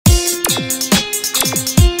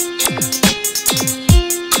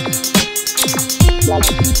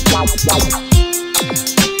Thank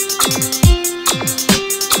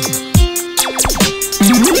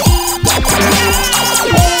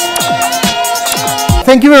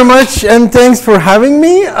you very much, and thanks for having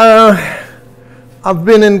me. I've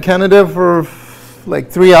been in Canada for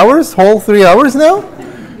like 3 hours, whole 3 hours now.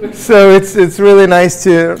 So it's really nice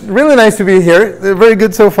to be here. They're very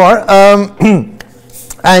good so far.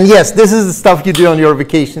 And yes, this is the stuff you do on your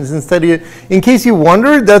vacations. In case you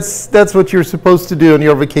wonder, that's what you're supposed to do on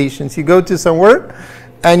your vacations. You go to somewhere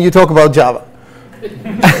and you talk about Java.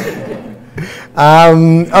 All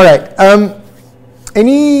right.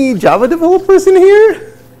 Any Java developers in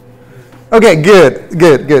here? Okay,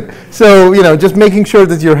 good. So, just making sure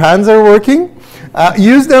that your hands are working.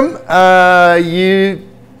 Use them.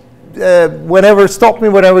 Stop me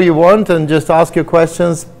whenever you want and just ask your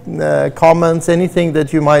questions, comments, anything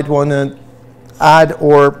that you might want to add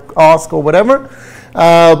or ask or whatever.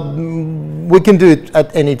 We can do it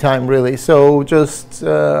at any time, really. So just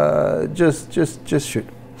shoot.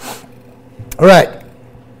 All right.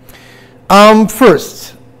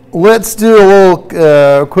 First, let's do a little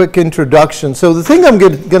quick introduction. So the thing I'm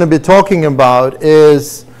going to be talking about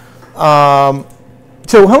is, so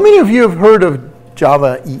how many of you have heard of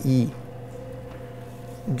Java EE?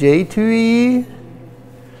 J2E?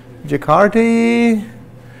 Jakarta EE?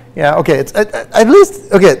 Yeah, okay. It's at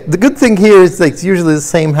least, okay, the good thing here is like it's usually the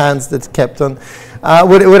same hands that's kept on.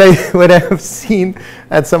 What I have seen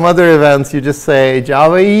at some other events, you just say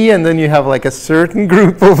Java EE, and then you have like a certain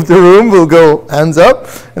group of the room will go hands up,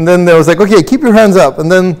 and then there was like, okay, keep your hands up,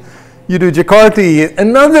 and then you do Jakarta EE,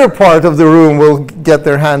 another part of the room will get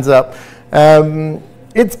their hands up.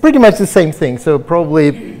 It's pretty much the same thing, so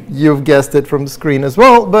probably you've guessed it from the screen as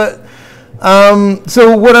well. But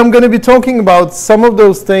so what I'm going to be talking about, some of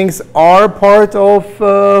those things are part of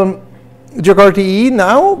Jakarta EE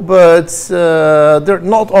now, but they're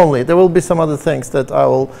not only. There will be some other things that I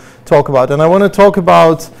will talk about. And I want to talk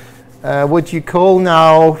about what you call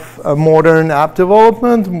now modern app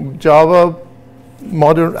development, Java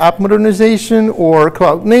modern app modernization, or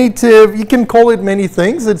cloud native. You can call it many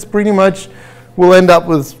things. It's pretty much, we'll end up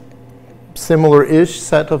with similar-ish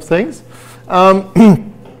set of things.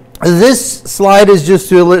 This slide is just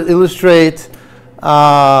to illustrate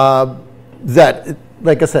that,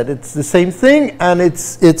 like I said, it's the same thing, and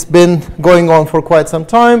it's been going on for quite some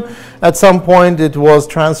time. At some point, it was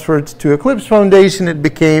transferred to Eclipse Foundation.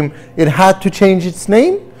 It had to change its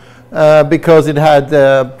name because it had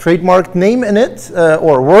a trademarked name in it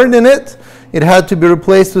or word in it. It had to be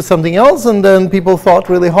replaced with something else, and then people thought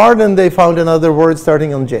really hard, and they found another word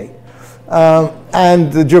starting on J.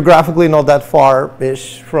 And geographically not that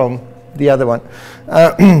far-ish from the other one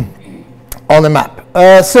on the map.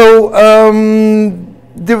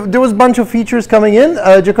 There was a bunch of features coming in.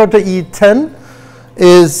 Jakarta E10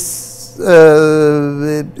 is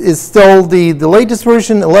still the latest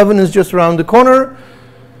version. 11 is just around the corner.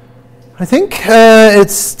 I think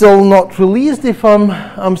it's still not released. If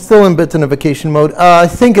I'm still in beta vacation mode, I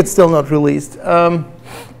think it's still not released.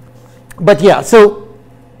 But yeah, so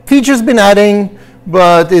features been adding,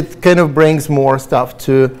 but it kind of brings more stuff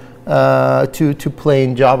to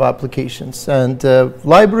plain Java applications and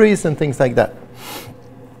libraries and things like that.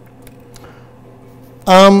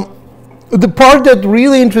 The part that's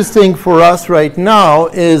really interesting for us right now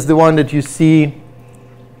is the one that you see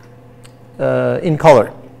in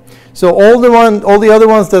color. So all the other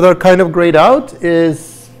ones that are kind of grayed out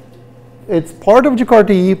it's part of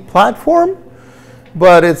Jakarta EE platform,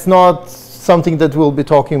 but it's not something that we'll be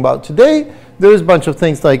talking about today. There's a bunch of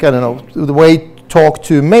things like, I don't know, the way to talk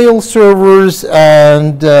to mail servers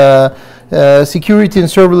and security and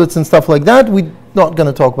serverlets and stuff like that. We're not going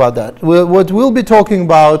to talk about that. What we'll be talking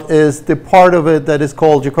about is the part of it that is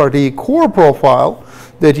called Jakarta EE core profile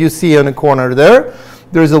that you see in the corner there.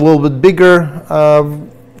 There's a little bit bigger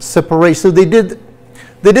separation. So they did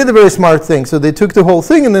a very smart thing. So they took the whole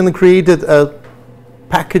thing and then they created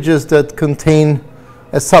packages that contain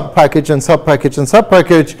a sub-package and sub-package and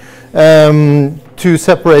sub-package to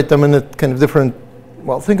separate them in a kind of different,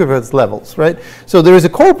 well, think of it as levels, right? So there is a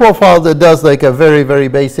core profile that does like a very, very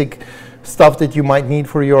basic stuff that you might need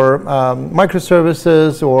for your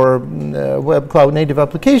microservices or web cloud native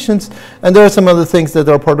applications. And there are some other things that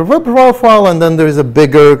are part of web profile, and then there's a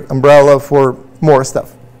bigger umbrella for more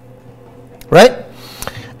stuff, right?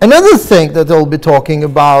 Another thing that I'll be talking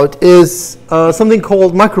about is something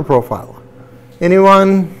called microprofile.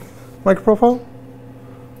 Anyone microprofile?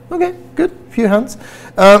 Okay, good, few hands.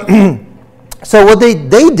 So what they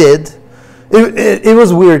did, it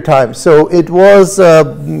was weird times. So it was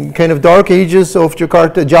kind of dark ages of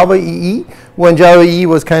Jakarta, Java EE, when Java EE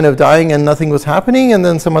was kind of dying and nothing was happening, and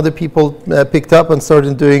then some other people picked up and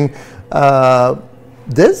started doing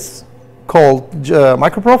this called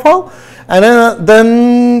microprofile, and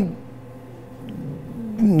then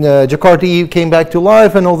Jakarta EE came back to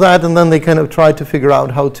life and all that, and then they kind of tried to figure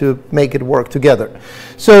out how to make it work together.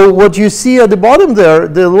 So what you see at the bottom there,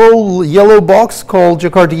 the little yellow box called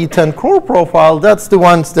Jakarta EE 10 core profile, that's the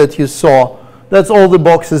ones that you saw. That's all the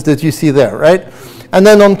boxes that you see there, right? And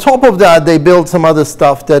then on top of that, they build some other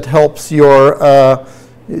stuff that helps you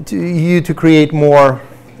to create more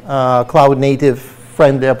cloud native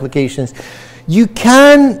friendly applications. You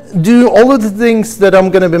can do all of the things that I'm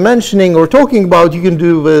going to be mentioning or talking about, you can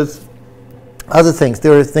do with other things.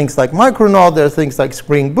 There are things like Micronaut, there are things like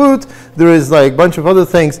Spring Boot, there is like a bunch of other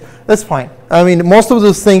things. That's fine. I mean, most of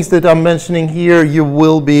those things that I'm mentioning here, you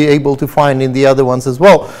will be able to find in the other ones as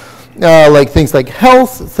well. Like things like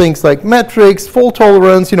health, things like metrics, fault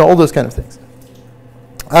tolerance, all those kind of things.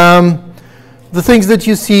 The things that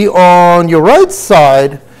you see on your right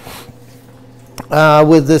side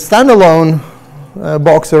with the standalone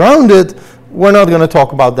box around it, we're not going to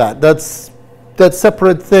talk about that. That's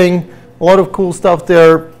separate thing. A lot of cool stuff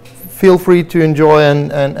there. Feel free to enjoy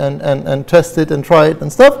and test it and try it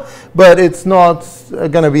and stuff, but it's not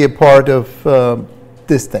going to be a part of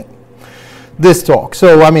this thing, this talk.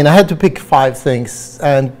 So I mean, I had to pick 5 things,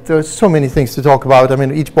 and there's so many things to talk about. I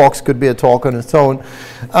mean, each box could be a talk on its own.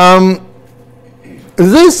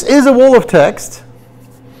 This is a wall of text,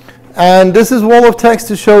 and this is wall of text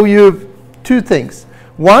to show you 2 things.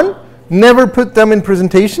 One, never put them in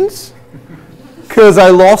presentations, because I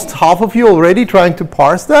lost half of you already trying to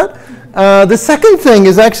parse that. The second thing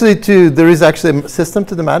is actually there is actually a system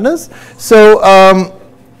to the madness. So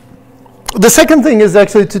the second thing is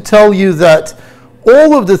actually to tell you that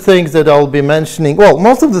all of the things that I'll be mentioning, well,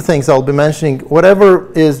 most of the things I'll be mentioning,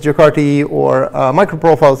 whatever is Jakarta EE or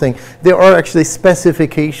microprofile thing, there are actually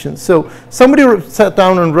specifications. So somebody sat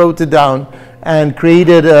down and wrote it down and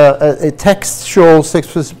created a textual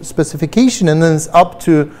specification, and then it's up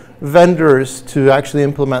to vendors to actually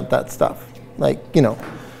implement that stuff. Like,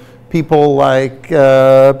 people like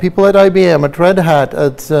people at IBM, at Red Hat,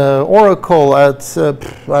 at Oracle, at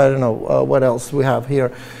I don't know what else we have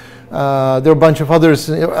here. There are a bunch of other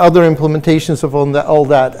implementations of all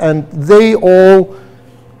that, and they all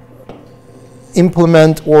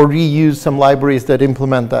implement or reuse some libraries that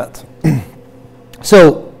implement that.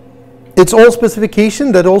 So it's all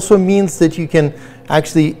specification. That also means that you can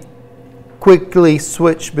actually quickly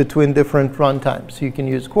switch between different runtimes. So you can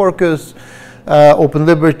use Quarkus,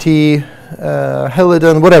 OpenLiberty,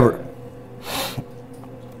 Helidon, whatever.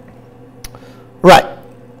 Right.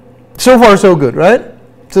 So far, so good, right?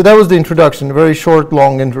 So that was the introduction, a very short,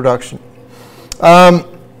 long introduction.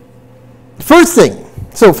 First thing,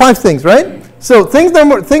 so 5 things, right? So thing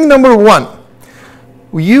number 1,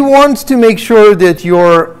 you want to make sure that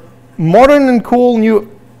your modern and cool new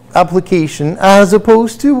application, as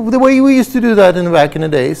opposed to the way we used to do that back in the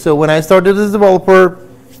day. So when I started as a developer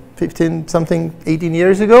 18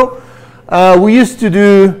 years ago, we used to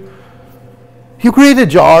do, you create a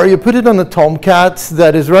jar, you put it on a Tomcat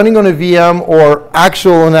that is running on a VM or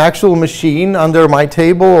on an actual machine under my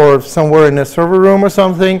table or somewhere in a server room or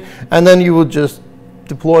something, and then you would just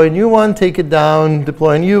deploy a new one, take it down,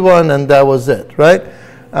 deploy a new one, and that was it, right?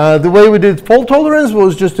 The way we did fault tolerance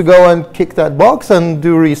was just to go and kick that box and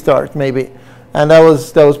do restart maybe, and that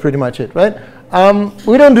was pretty much it, right?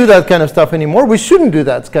 We don't do that kind of stuff anymore. We shouldn't do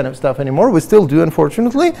that kind of stuff anymore. We still do,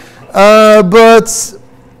 unfortunately, but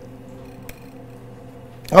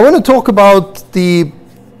I want to talk about the,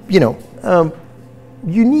 you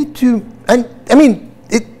need to, and I mean,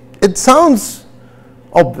 it sounds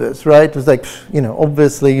obvious, right? It's like,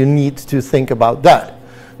 obviously you need to think about that.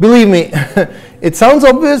 Believe me, it sounds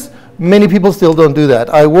obvious. Many people still don't do that.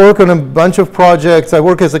 I work on a bunch of projects. I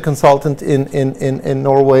work as a consultant in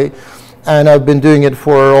Norway, and I've been doing it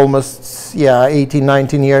for almost 18,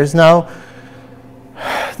 19 years now.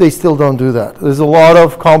 They still don't do that. There's a lot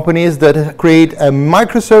of companies that create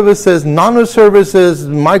microservices, nanoservices,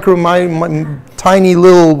 tiny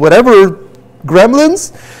little whatever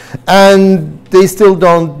gremlins, and they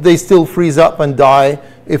still freeze up and die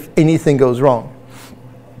if anything goes wrong.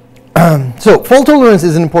 So fault tolerance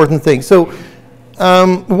is an important thing. So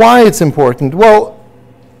why it's important? Well,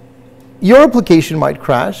 your application might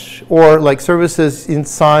crash, or like services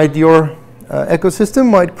inside your ecosystem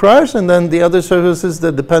might crash, and then the other services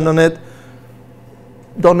that depend on it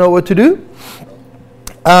don't know what to do.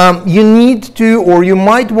 You need to, or you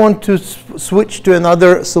might want to switch to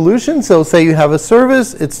another solution. So say you have a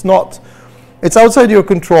service, it's outside your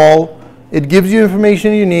control, It gives you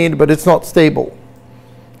information you need, but it's not stable.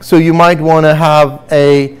 So you might want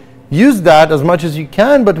to use that as much as you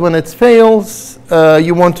can, but when it fails,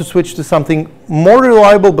 you want to switch to something more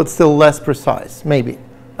reliable but still less precise, maybe.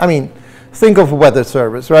 I mean, think of a weather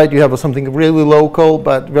service, right? You have something really local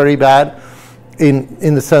but very bad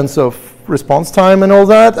in the sense of response time and all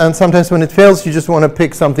that, and sometimes when it fails, you just want to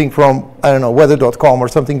pick something from, I don't know, weather.com or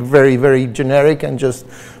something very, very generic and just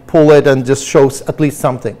pull it and just shows at least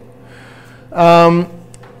something.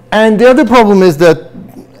 And the other problem is that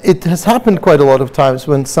it has happened quite a lot of times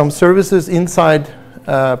when some services inside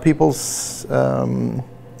people's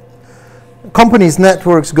companies'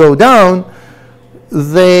 networks go down,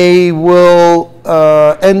 they will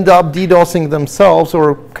end up DDoSing themselves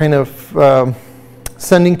or kind of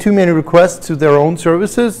sending too many requests to their own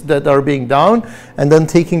services that are being down and then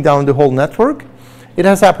taking down the whole network. It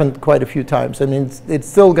has happened quite a few times. I mean, it's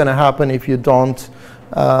still going to happen if you don't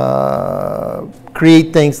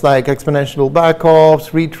create things like exponential backups,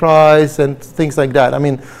 retries, and things like that. I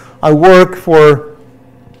mean, I work for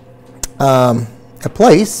a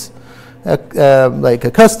place, like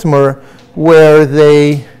a customer, where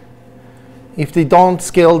if they don't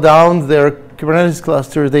scale down their Kubernetes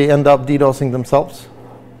cluster, they end up DDoSing themselves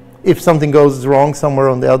if something goes wrong somewhere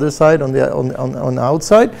on the other side, on the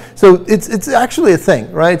outside. So it's actually a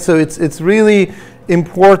thing, right? So it's really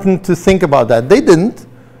important to think about that. They didn't,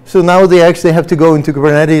 so now they actually have to go into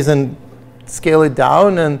Kubernetes and scale it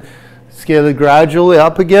down and scale it gradually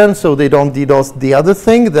up again so they don't DDoS the other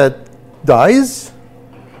thing that dies.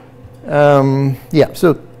 Yeah,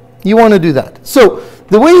 so you want to do that. So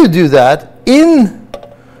the way you do that in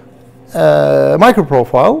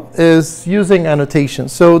microprofile is using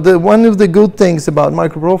annotations. So one of the good things about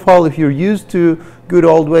microprofile, if you're used to good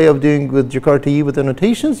old way of doing with Jakarta with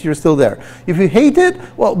annotations, you're still there. If you hate it,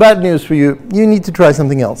 well, bad news for you. You need to try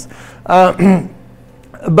something else.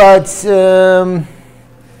 But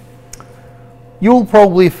you'll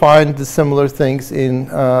probably find the similar things in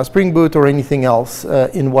Spring Boot or anything else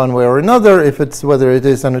in one way or another. If it's whether it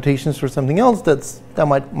is annotations or something else, that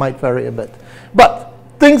might vary a bit. But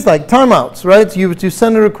things like timeouts, right? You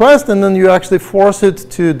send a request and then you actually force it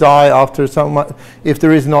to die after if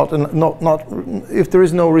there is if there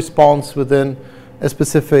is no response within a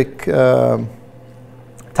specific time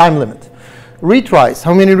limit. Retries,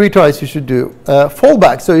 how many retries you should do.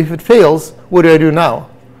 Fallback, so if it fails, what do I do now?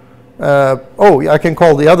 Oh, I can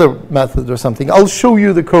call the other method or something. I'll show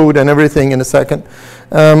you the code and everything in a second.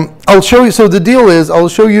 I'll show you, so the deal is I'll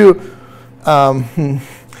show you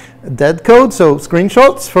dead code, so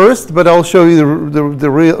screenshots first, but I'll show you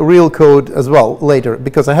the real code as well later,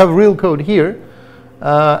 because I have real code here,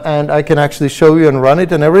 and I can actually show you and run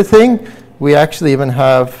it and everything. We actually even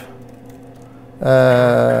have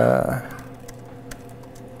a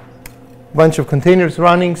bunch of containers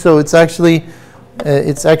running, so it's actually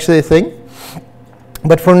a thing.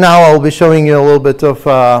 But for now, I'll be showing you a little bit of.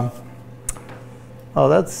 Oh,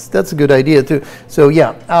 that's a good idea too. So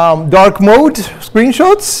yeah, dark mode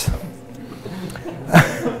screenshots.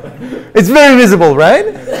 It's very visible, right?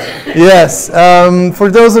 Yes. For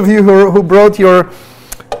those of you who brought your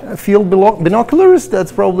field binoculars,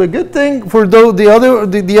 that's probably a good thing. For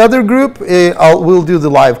the other group, we'll do the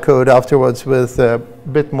live code afterwards with a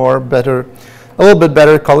little bit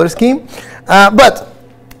better color scheme. But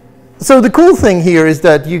so the cool thing here is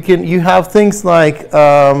that you have things like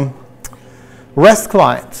REST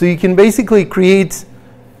client. So you can basically create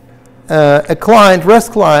a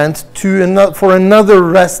REST client for another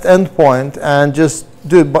REST endpoint and just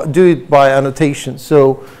do it by annotation.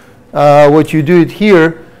 So what you do it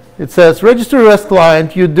here, it says register REST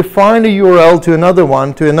client. You define a URL to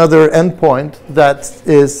another endpoint that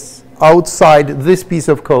is outside this piece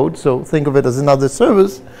of code. So think of it as another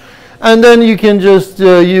service. And then you can just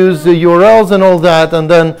use the URLs and all that, and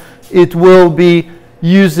then it will be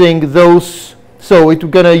using those. So it's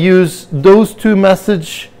going to use those two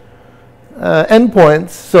message endpoints.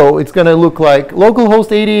 So it's going to look like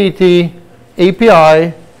localhost 8080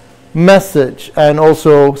 API message, and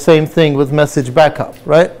also same thing with message backup,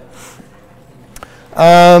 right?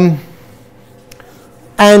 And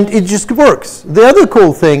it just works. The other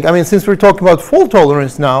cool thing, I mean, since we're talking about fault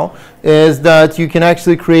tolerance now, is that you can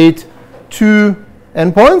actually create two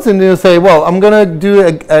endpoints, and you say, well, I'm going to do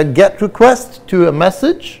a GET request to a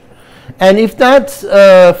message. And if that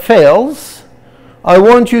fails, I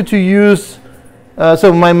want you to use,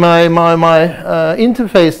 so my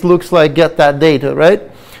interface looks like get that data, right?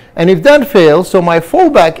 And if that fails, so my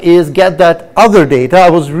fallback is get that other data. I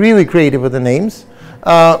was really creative with the names.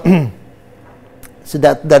 So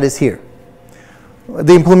that is here.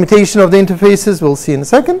 The implementation of the interfaces we'll see in a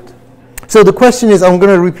second. So the question is, I'm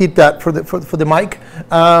going to repeat that for the mic.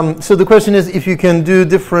 So the question is if you can do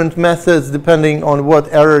different methods depending on what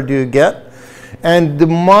error do you get. And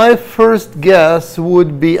my first guess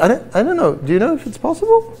would be, I don't know, do you know if it's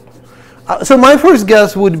possible? So my first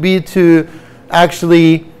guess would be to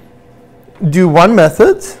actually do one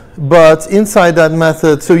method, but inside that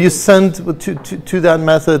method, so you send to that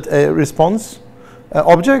method a response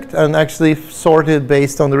object and actually sort it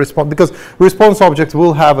based on the response, because response object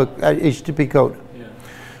will have a HTTP code.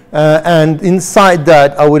 Yeah. And inside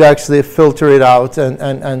that, I would actually filter it out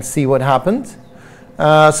and see what happened.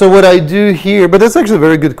 So what I do here, but that's actually a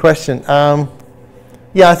very good question.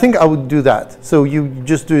 Yeah, I think I would do that. So you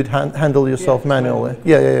just do it, handle yourself manually.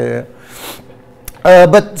 Yeah.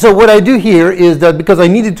 But so what I do here is that because I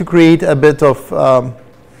needed to create a bit of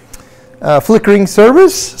flickering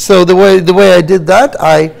service, so the way I did that,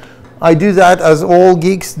 I do that as all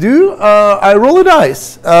geeks do. I roll a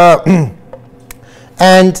dice, and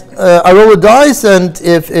I roll a dice, and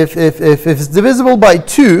if it's divisible by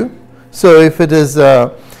 2, so if it's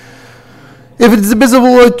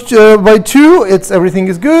divisible by 2, everything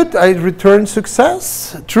is good. I return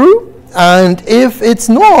success, true. And if it's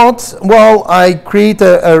not, well, I create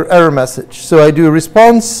a error message. So I do a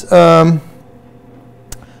response server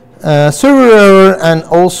error, and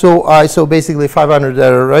also so basically 500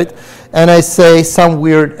 error, right? And I say some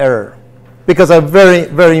weird error, because I'm very,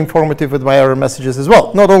 very informative with my error messages as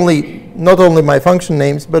well. Not only my function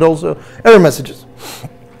names, but also error messages.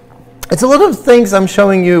 It's a lot of things I'm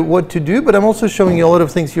showing you what to do, but I'm also showing you a lot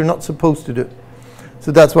of things you're not supposed to do.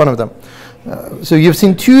 So that's one of them. So you've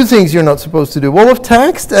seen 2 things you're not supposed to do: wall of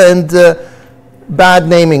text and bad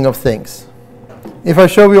naming of things. If I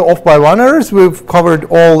show you off by 1 errors, we've covered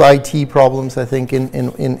all IT problems, I think,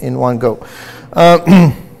 in one go.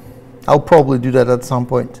 I'll probably do that at some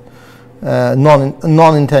point,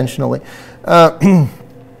 non-intentionally.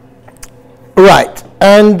 Right.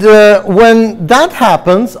 And when that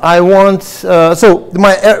happens, I want, so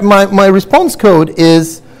my response code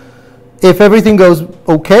is, if everything goes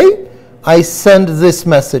okay, I send this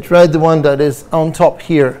message, right? The one that is on top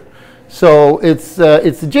here. So it's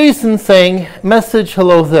JSON saying, message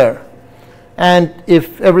hello there. And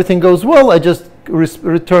if everything goes well, I just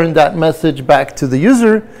return that message back to the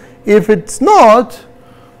user. If it's not,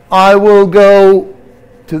 I will go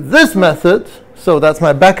to this method. So that's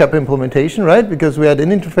my backup implementation, right? Because we had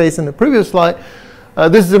an interface in the previous slide.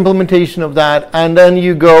 This is implementation of that. And then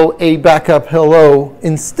you go a backup hello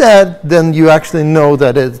instead. Then you actually know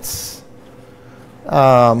that it's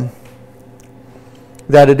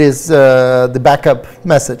the backup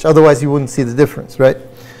message. Otherwise, you wouldn't see the difference, right?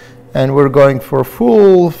 And we're going for a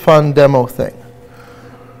full fun demo thing.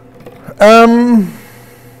 Do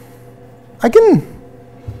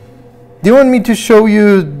you want me to show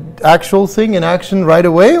you actual thing in action right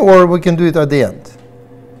away, or we can do it at the end?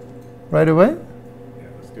 Right away? Yeah,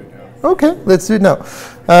 let's do it now. Okay, let's do it now.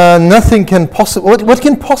 Nothing can possibly, what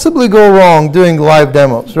can possibly go wrong doing live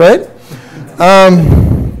demos, right?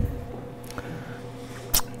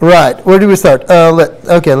 Right, where do we start?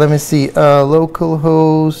 Okay, let me see.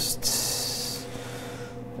 Localhost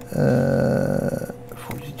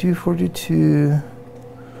 42.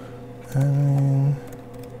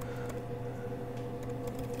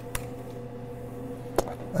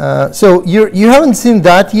 So you haven't seen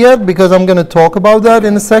that yet, because I'm going to talk about that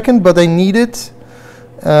in a second, but I need it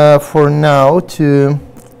for now to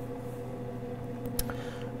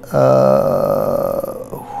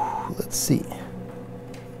let's see.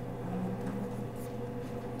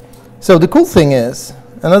 So the cool thing is,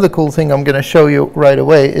 another cool thing I'm going to show you right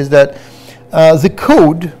away is that the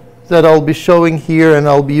code that I'll be showing here and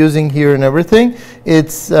I'll be using here and everything,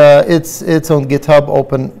 it's on GitHub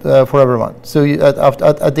open for everyone. So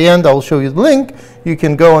at the end, I'll show you the link. You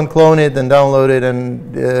can go and clone it and download it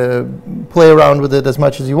and play around with it as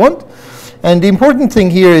much as you want. And the important thing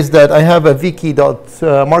here is that I have a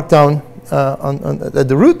wiki.markdown at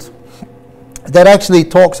the root that actually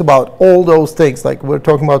talks about all those things. Like we're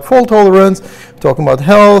talking about fault tolerance, talking about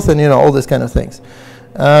health, and all this kind of things.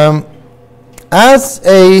 As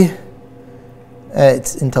a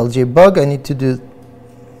it's IntelliJ bug, I need to do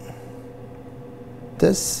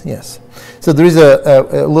this. Yes. So there is a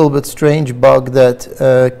little bit strange bug that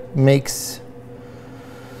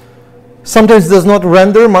sometimes does not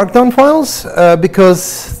render Markdown files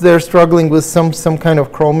because they're struggling with some kind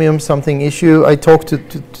of Chromium something issue. I talked to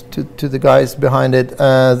the guys behind it.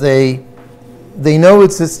 They know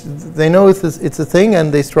it's a thing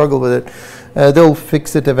and they struggle with it. They'll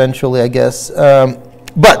fix it eventually, I guess.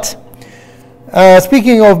 But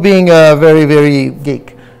speaking of being very, very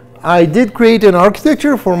geek, I did create an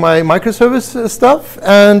architecture for my microservice stuff,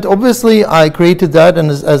 and obviously I created that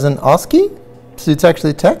as an ASCII, so it's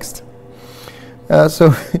actually text.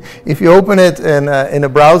 So if you open it in a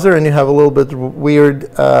browser and you have a little bit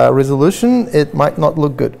weird resolution, it might not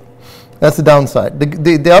look good. That's the downside.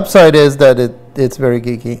 The upside is that it's very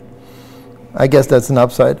geeky. I guess that's an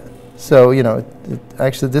upside. So, you know,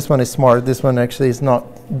 actually this one is smart. This one actually is not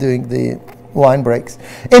doing the line breaks.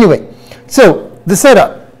 Anyway, so the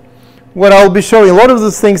setup. What I'll be showing, a lot of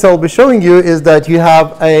those things I'll be showing you is that you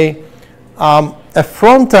have a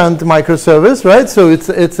front-end microservice, right? So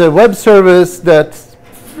it's a web service that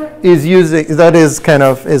is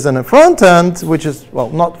in a front end, which is, well,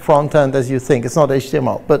 not front end as you think. It's not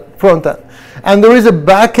HTML, but front end. And there is a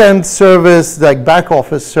back end service, like back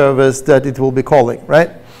office service, that it will be calling,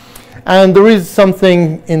 right? And there is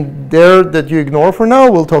something in there that you ignore for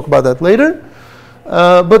now. We'll talk about that later.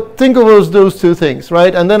 But think of those two things,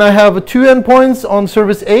 right? And then I have two endpoints on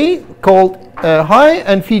service A called hi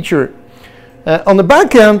and feature. On the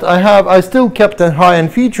back end, I still kept a hi and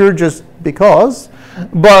feature just because.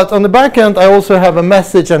 But on the back end, I also have a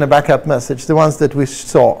message and a backup message, the ones that we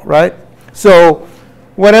saw, right? So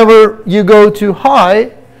whenever you go to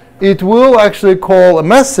hi, it will actually call a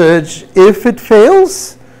message. If it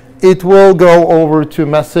fails, it will go over to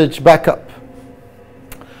message backup.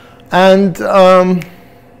 And the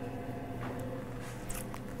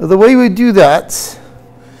way we do that,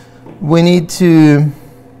 we need to,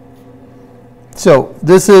 so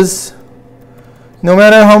this is, no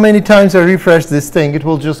matter how many times I refresh this thing, it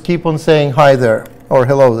will just keep on saying hi there or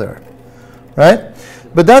hello there, right?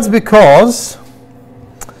 But that's because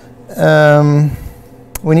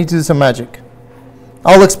we need to do some magic.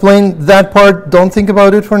 I'll explain that part. Don't think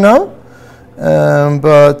about it for now. Let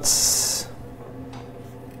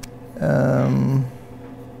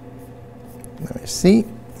me see.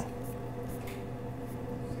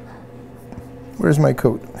 Where's my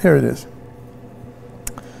code? Here it is.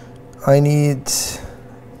 I need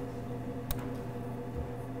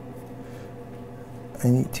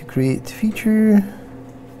to create feature.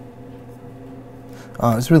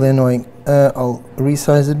 Oh, it's really annoying. I'll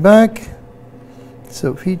resize it back.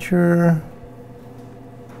 So feature.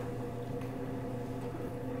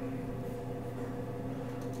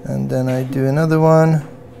 And then I do another one.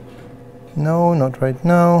 No, not right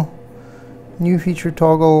now. New feature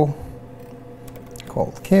toggle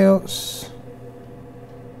called chaos.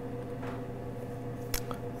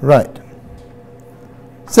 Right.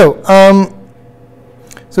 So,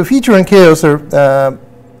 so feature and chaos are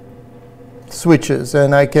switches,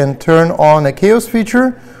 and I can turn on a chaos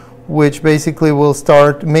feature, which basically will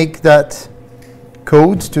make that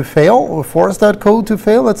code to fail, or force that code to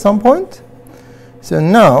fail at some point. So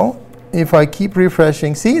now, if I keep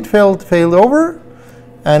refreshing, see, it failed over,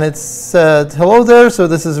 and it said hello there. So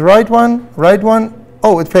this is right one.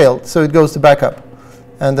 Oh, it failed. So it goes to backup,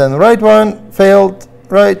 and then the right one failed.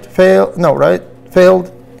 Right, failed, no, right,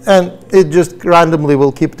 failed, and it just randomly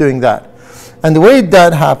will keep doing that. And the way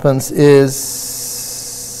that happens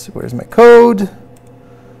is, where's my code?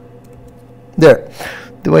 There.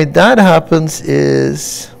 The way that happens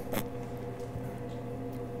is,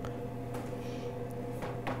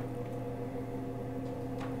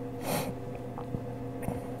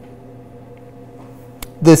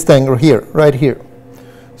 this thing right here.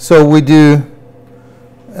 So we do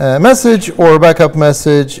message or backup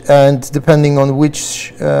message, and depending on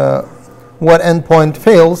what endpoint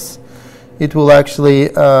fails, it will actually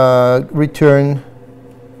return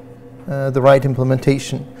the right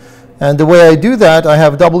implementation. And the way I do that, I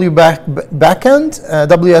have WS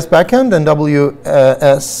backend and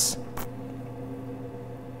WS.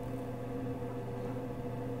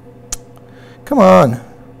 Come on,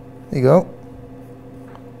 there you go.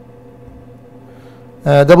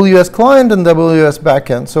 WS client and WS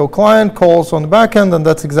backend. So client calls on the backend, and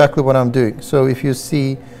that's exactly what I'm doing. So if you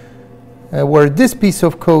see where this piece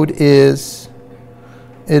of code is,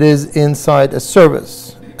 it is inside a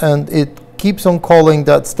service, and it keeps on calling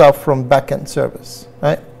that stuff from backend service,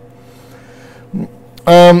 right?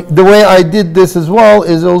 The way I did this as well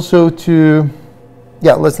is also to,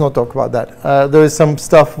 yeah, let's not talk about that. There is some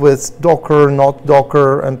stuff with Docker, not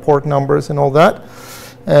Docker, and port numbers and all that.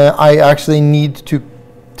 I actually need to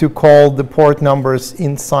call the port numbers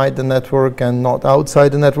inside the network and not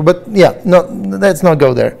outside the network. But yeah, let's not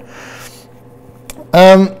go there.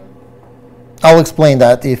 I'll explain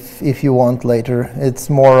that if you want later. It's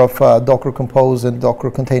more of Docker Compose and Docker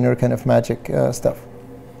container kind of magic stuff.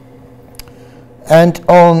 And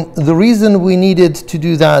on the reason we needed to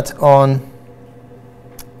do that on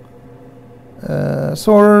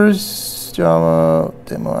source. Oops, Java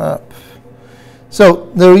demo app. So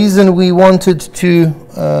the reason we wanted to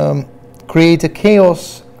create a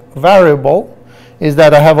chaos variable is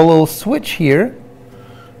that I have a little switch here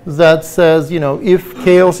that says, you know, if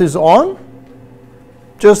chaos is on,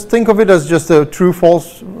 just think of it as just a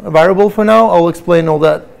true-false variable for now. I'll explain all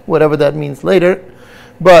that, whatever that means later.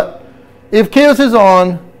 But if chaos is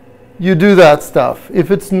on, you do that stuff.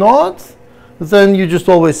 If it's not, then you just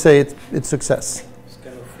always say it's success. It's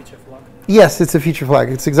kind of feature flag. Yes, it's a feature flag.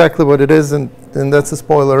 It's exactly what it is, and that's a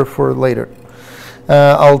spoiler for later.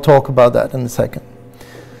 I'll talk about that in a second.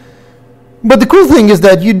 But the cool thing is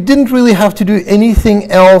that you didn't really have to do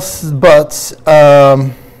anything else but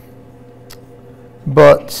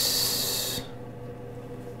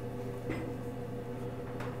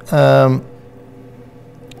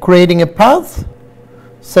creating a path,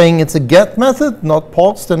 saying it's a get method, not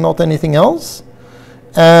post and not anything else,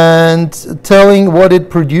 and telling what it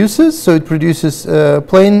produces. So it produces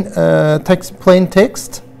plain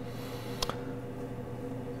text.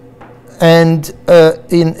 And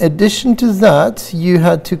in addition to that, you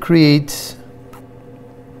had to create,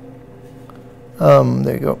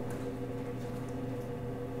 there you go.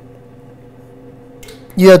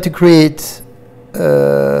 You had to create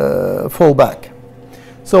fallback.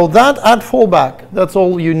 So that at fallback, that's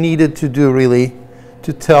all you needed to do really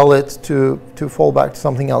to tell it to fall back to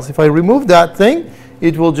something else. If I remove that thing,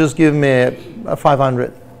 it will just give me a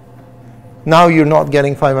 500. Now you're not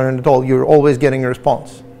getting 500 at all. You're always getting a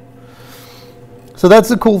response. So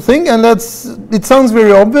that's a cool thing, and it sounds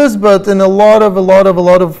very obvious, but in a lot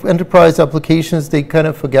of enterprise applications, they kind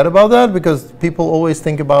of forget about that because people always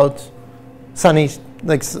think about sunny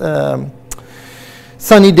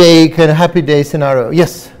day, kind of happy day scenario.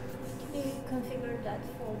 Yes? Can you configure that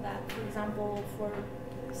fallback, for example, for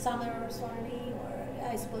summer or sunny, or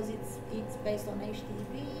I suppose it's based on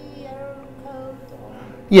HTTP error code? Or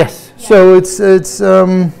Yes. Yeah. So it's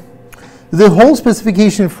the whole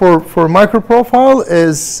specification for microprofile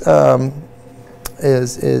is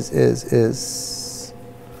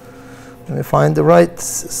let me find the right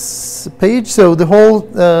page. So the whole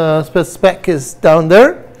spec is down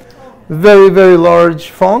there. Very, very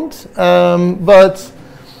large font. But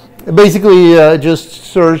basically just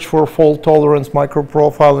search for fault tolerance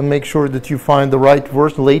microprofile and make sure that you find the right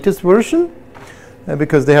version, latest version,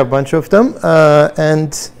 because they have a bunch of them.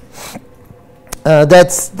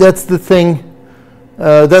 That's the thing.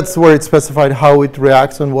 That's where it's specified how it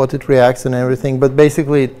reacts and what it reacts and everything. But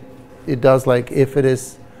basically, it does like if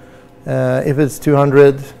it's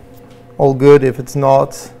 200, all good. If it's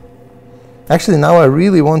not, actually now I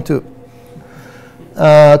really want to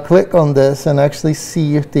click on this and actually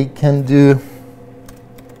see if they can do.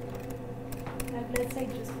 like, let's say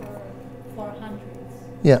just for hundreds.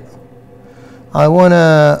 Yeah, I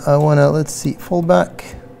wanna let's see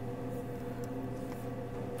fallback.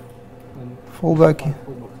 Fallback.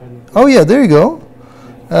 Oh yeah, there you go.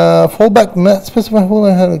 Fallback specify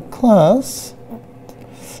fallback had a class.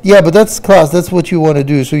 Yeah, but that's class. That's what you want to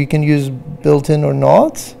do. So you can use built-in or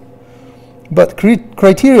not. But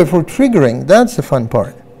criteria for triggering, that's the fun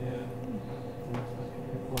part.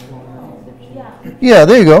 Yeah. Yeah,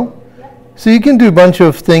 there you go. So you can do a bunch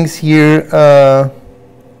of things here.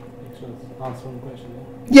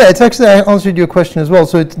 Yeah, it's actually I answered your question as well.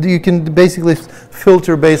 So you can basically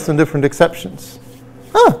filter based on different exceptions.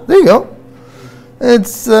 Ah, there you go.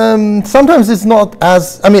 It's sometimes it's not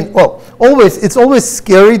as it's always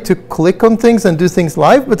scary to click on things and do things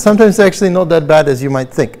live, but sometimes it's actually not that bad as you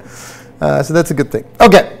might think. So that's a good thing.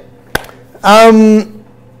 Okay,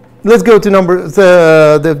 let's go to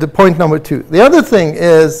the point number 2. The other thing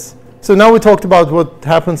is, so now we talked about what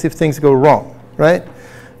happens if things go wrong, right?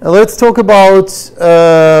 Let's talk about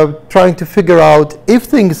trying to figure out if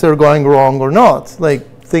things are going wrong or not, like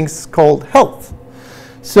things called health.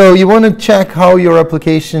 So you want to check how your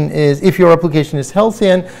application is, if your application is healthy,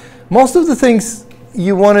 and most of the things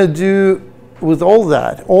you want to do with all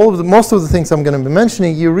that, most of the things I'm going to be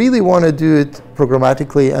mentioning, you really want to do it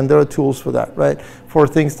programmatically, and there are tools for that, right? For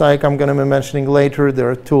things like I'm going to be mentioning later, there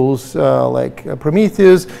are tools like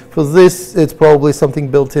Prometheus. For this, it's probably something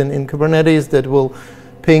built in Kubernetes that will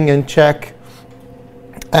ping and check,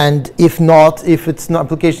 and if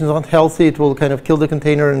application is not healthy, it will kind of kill the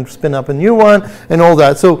container and spin up a new one and all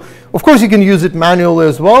that. So of course you can use it manually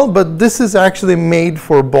as well, but this is actually made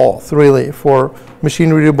for both, really, for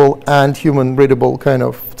machine readable and human readable kind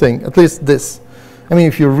of thing, at least this. I mean,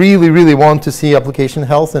 if you really want to see application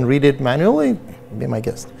health and read it manually, be my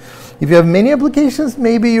guest. If you have many applications,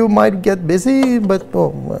 maybe you might get busy, but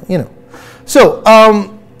you know. So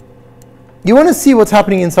you want to see what's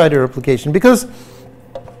happening inside your application, because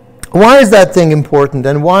why is that thing important,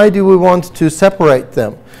 and why do we want to separate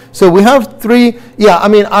them? So we have three. Yeah, I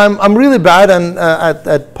mean, I'm really bad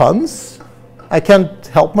at puns. I can't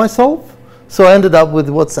help myself, so I ended up with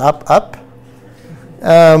what's up.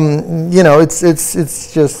 You know,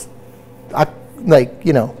 it's just like,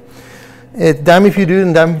 you know, damn if you do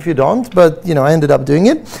and damn if you don't. But you know, I ended up doing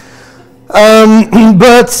it.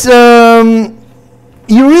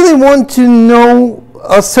 You really want to know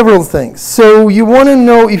several things. So you want to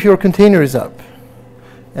know if your container is up,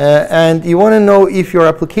 and you want to know if your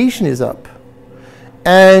application is up,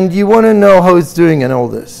 and you want to know how it's doing and all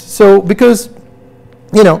this. So because,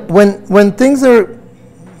 you know, when things are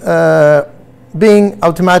being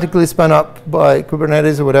automatically spun up by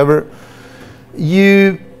Kubernetes or whatever,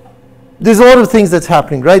 there's a lot of things that's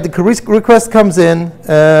happening, right? The request comes in,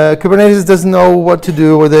 Kubernetes doesn't know what to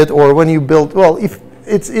do with it, or when you build, well, if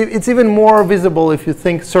it's even more visible if you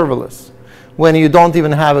think serverless, when you don't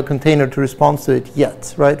even have a container to respond to it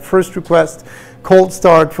yet, right? First request, cold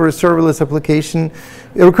start for a serverless application.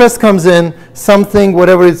 A request comes in, something,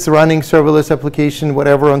 whatever it's running, serverless application,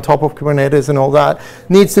 whatever on top of Kubernetes and all that,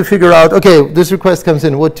 needs to figure out, okay, this request comes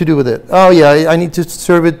in, what to do with it? Oh yeah, I need to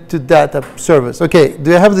serve it to that service. Okay,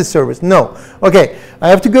 do I have this service? No. Okay, I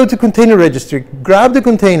have to go to container registry, grab the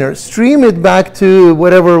container, stream it back to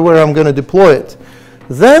whatever where I'm going to deploy it.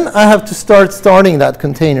 Then I have to start starting that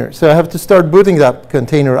container. So I have to start booting that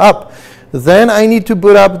container up. Then I need to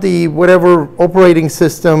boot up the whatever operating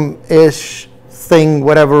system-ish thing,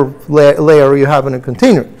 whatever layer you have in a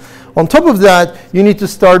container. On top of that, you need to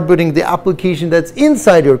start booting the application that's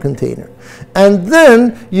inside your container. And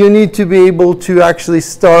then you need to be able to actually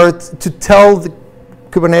start to tell the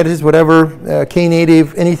Kubernetes, whatever,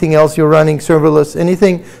 Knative, anything else you're running, serverless,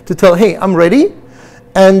 anything, to tell, hey, I'm ready.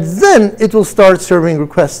 And then it will start serving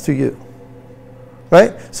requests to you.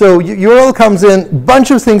 Right? So URL comes in,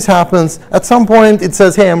 bunch of things happens. At some point, it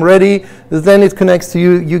says, hey, I'm ready. Then it connects to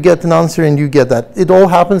you. You get an answer, and you get that. It all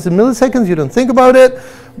happens in milliseconds. You don't think about it,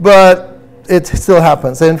 but it still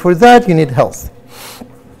happens. And for that, you need health.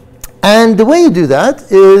 And the way you do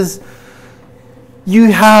that is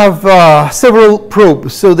you have several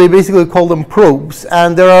probes. So they basically call them probes.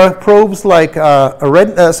 And there are probes like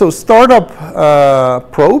so startup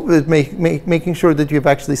probe is making sure that you've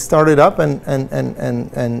actually started up and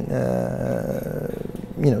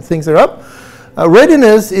you know, things are up.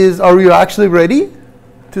 Readiness is, are you actually ready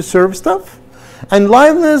to serve stuff? And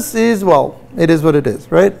liveness is, well, it is what it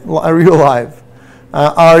is, right? Are you live?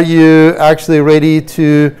 Are you actually ready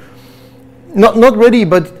to, not ready,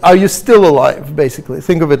 but are you still alive, basically?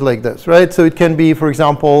 Think of it like this, right? So it can be, for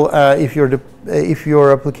example, if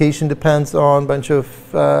your application depends on a bunch of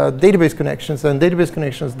database connections and database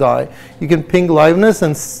connections die, you can ping liveness,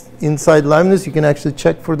 and inside liveness, you can actually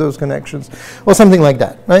check for those connections or something like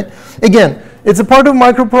that, right? Again, it's a part of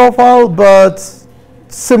microprofile, but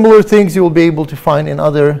similar things you will be able to find in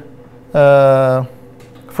other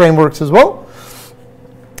frameworks as well.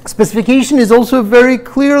 Specification is also very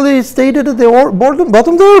clearly stated at the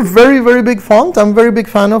bottom there. Very, very big font. I'm a very big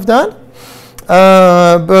fan of that.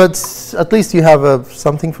 But at least you have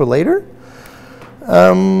something for later.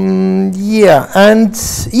 Yeah, and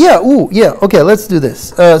yeah, okay, let's do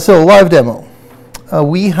this. So live demo.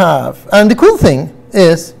 We have, and the cool thing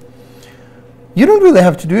is, you don't really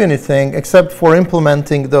have to do anything except for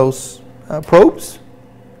implementing those probes.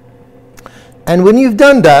 And when you've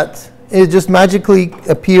done that, it just magically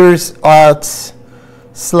appears at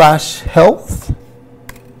 /health.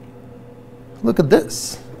 Look at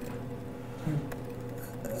this.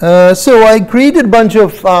 So I created a bunch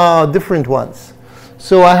of different ones.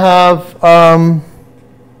 So I have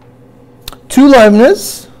 2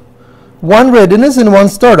 liveness, 1 readiness, and 1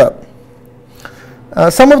 startup.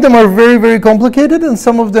 Some of them are very, very complicated, and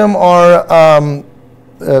some of them are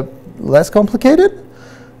less complicated.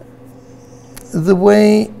 The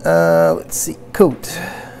way, let's see, code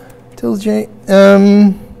tells J.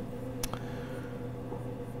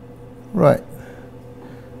 Right.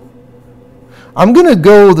 I'm going to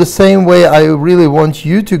go the same way I really want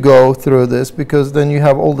you to go through this, because then you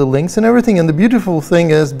have all the links and everything. And the beautiful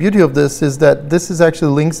thing is, beauty of this is that this is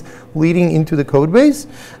actually links leading into the code base,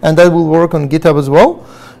 and that will work on GitHub as well.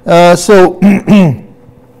 So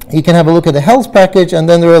you can have a look at the health package, and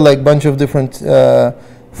then there are like a bunch of different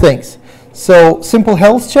things. So simple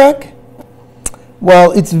health check,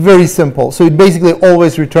 well, it's very simple. So it basically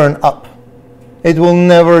always return up. It will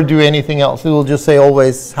never do anything else. It will just say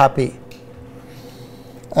always happy.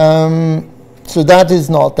 So that is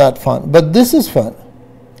not that fun, but this is fun.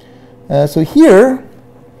 So here,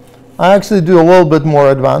 I actually do a little bit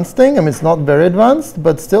more advanced thing. I mean, it's not very advanced,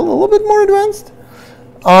 but still a little bit more advanced.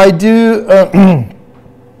 I do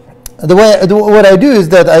what I do is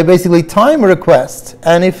that I basically time a request,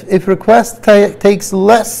 and if request takes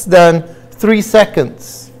less than 3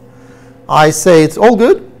 seconds, I say it's all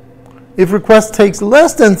good. If request takes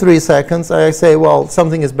less than 3 seconds, I say, well,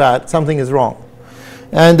 something is bad, something is wrong.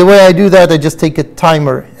 And the way I do that, I just take a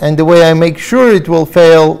timer, and the way I make sure it will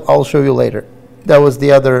fail, I'll show you later. That was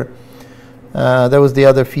the other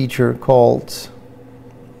feature called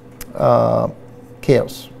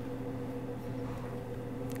chaos.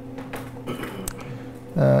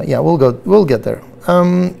 Yeah, we'll get there.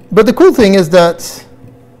 But the cool thing is that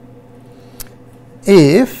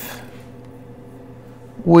if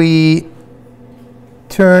we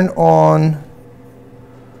turn on,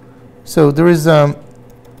 so there is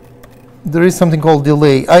something called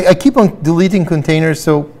delay. I keep on deleting containers,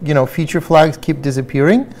 so feature flags keep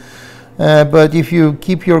disappearing. But if you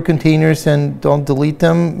keep your containers and don't delete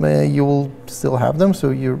them, you will still have them.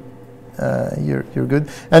 So you're good,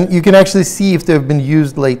 and you can actually see if they've been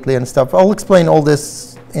used lately and stuff. I'll explain all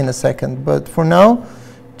this in a second, but for now,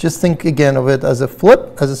 just think again of it as a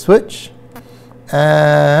flip, as a switch.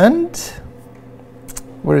 And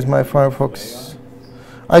where is my Firefox?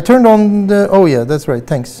 I turned on the, oh yeah, that's right,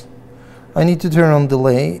 thanks. I need to turn on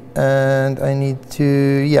delay, and I need to,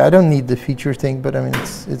 yeah, I don't need the feature thing, but I mean,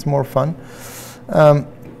 it's more fun.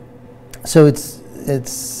 So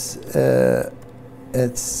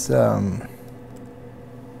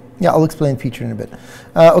yeah, I'll explain feature in a bit.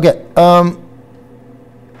 Okay,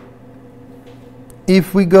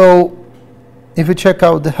 if we check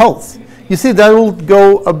out the health, you see that will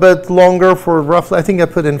go a bit longer for roughly, I think I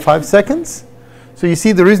put in 5 seconds. So you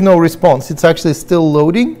see there is no response. It's actually still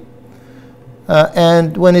loading.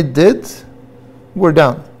 And when it did, we're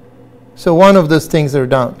down. So one of those things are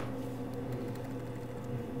down.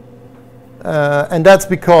 And that's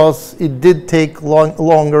because it did take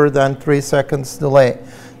longer than 3 seconds delay.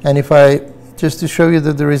 And if I, just to show you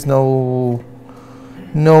that there is no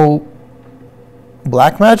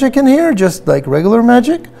black magic in here, just like regular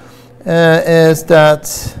magic, is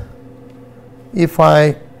that if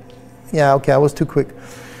I, yeah, okay, I was too quick.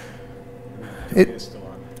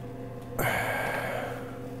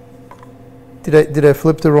 Did I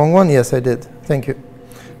flip the wrong one? Yes, I did. Thank you.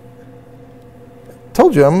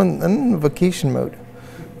 Told you I'm in vacation mode.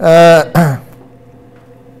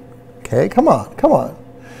 Okay, come on.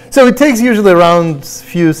 So it takes usually around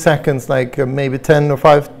few seconds, like maybe 10 or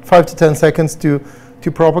 5 to 10 seconds to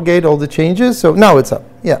propagate all the changes. So now it's up.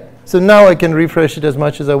 Yeah. So now I can refresh it as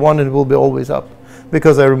much as I want, and it will be always up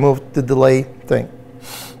because I removed the delay thing.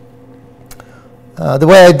 The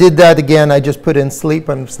way I did that, again, I just put in sleep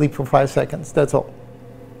and sleep for 5 seconds. That's all.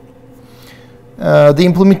 The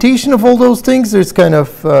implementation of all those things is kind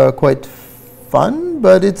of quite fun,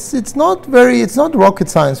 but it's not rocket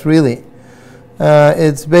science really.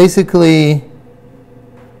 It's basically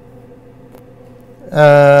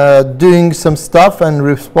doing some stuff and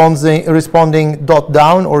responding dot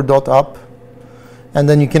down or dot up, and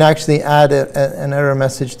then you can actually add an error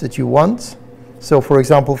message that you want. So, for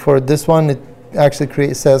example, for this one, it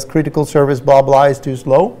actually says critical service blah blah is too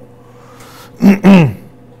slow.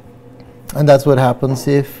 And that's what happens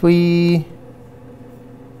if we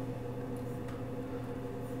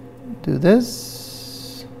do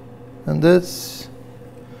this and this,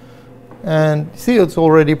 and see, it's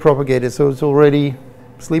already propagated, so it's already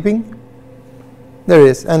sleeping. There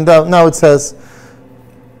it is, and now it says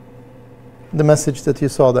the message that you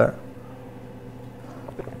saw there.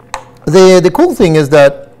 The cool thing is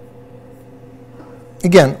that,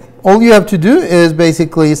 again, all you have to do is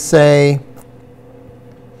basically say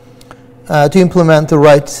to implement the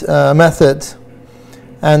right method,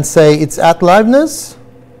 and say it's at liveness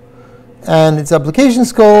and it's application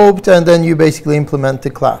scoped, and then you basically implement the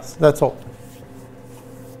class. That's all.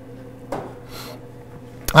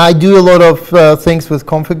 I do a lot of things with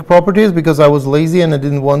config properties because I was lazy and I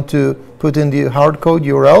didn't want to put in the hard code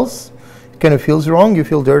URLs. It kind of feels wrong, you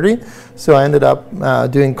feel dirty. So I ended up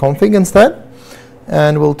doing config instead.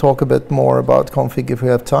 And we'll talk a bit more about config if we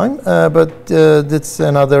have time. But that's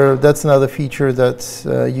another feature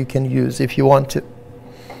that you can use if you want to.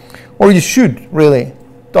 Or you should, really.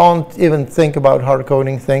 Don't even think about hard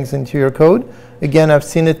coding things into your code. Again, I've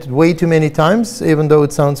seen it way too many times, even though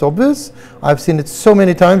it sounds obvious. I've seen it so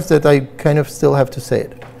many times that I kind of still have to say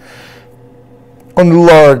it. On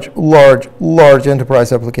large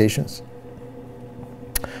enterprise applications.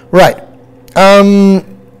 Right.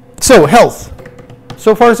 So health.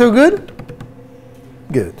 So far, so good?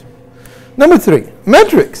 Good. Number 3,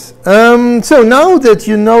 metrics. So now that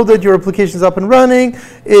you know that your application is up and running,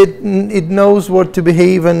 it knows what to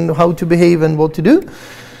behave and how to behave and what to do.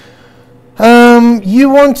 You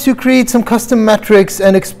want to create some custom metrics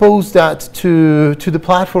and expose that to the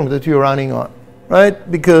platform that you're running on, right?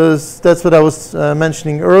 Because that's what I was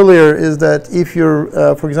mentioning earlier, is that if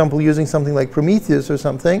you're, for example, using something like Prometheus or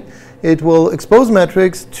something, it will expose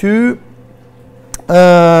metrics to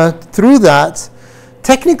through that.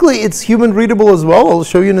 Technically, it's human readable as well. I'll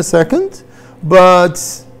show you in a second,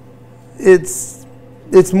 but it's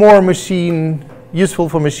more machine useful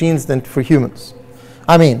for machines than for humans.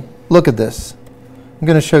 I mean, look at this. I'm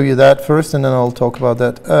going to show you that first, and then I'll talk about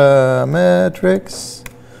that. Metrics.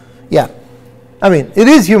 Yeah. I mean, it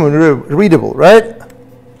is human readable, right?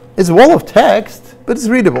 It's a wall of text, but it's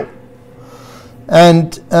readable.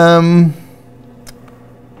 And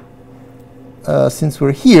since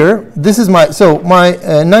we're here, this is my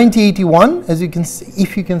 9081, as you can see,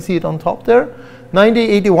 if you can see it on top there.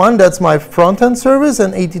 9081, that's my front-end service,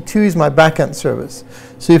 and 82 is my back-end service.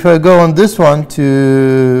 So if I go on this one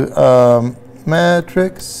to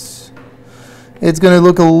metrics, it's going to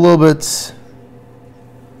look a little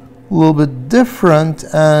bit different.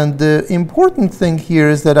 And the important thing here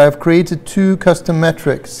is that I've created 2 custom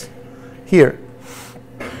metrics here,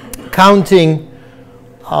 counting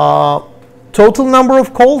total number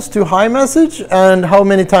of calls to high message and how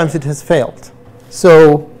many times it has failed.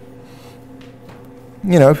 So,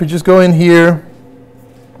 you know, if you just go in here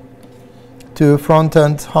to front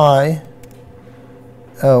end high,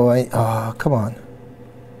 come on,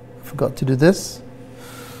 I forgot to do this.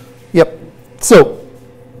 Yep. So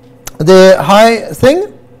the high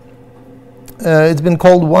thing, it's been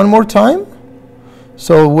called one more time.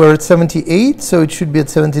 So we're at 78, so it should be at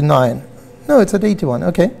 79. No, it's at 81.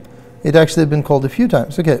 Okay. It actually been called a few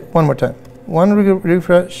times. Okay, one more time. One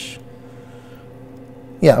refresh.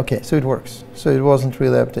 Yeah, okay, so it works. So it wasn't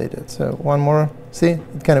really updated. So one more. See,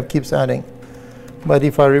 it kind of keeps adding. But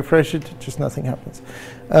if I refresh it, just nothing happens.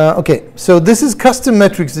 Okay, so this is custom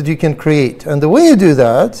metrics that you can create. And the way you do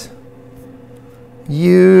that,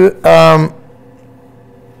 you, yeah,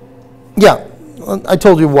 I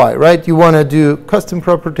told you why, right? You want to do custom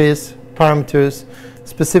properties, parameters,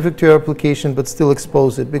 specific to your application, but still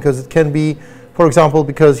expose it, because it can be, for example,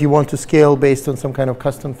 because you want to scale based on some kind of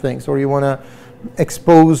custom things, or you want to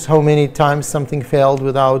expose how many times something failed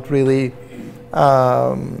without really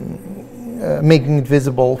making it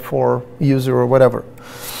visible for user or whatever.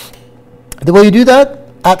 The way you do that,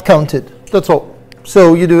 add counted. That's all.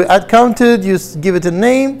 So you do add counted, you give it a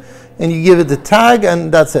name, and you give it the tag,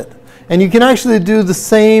 and that's it. And you can actually do the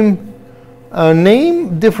same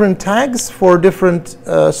name, different tags for different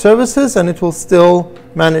services, and it will still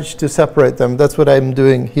manage to separate them. That's what I'm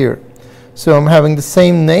doing here. So I'm having the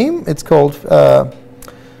same name. It's called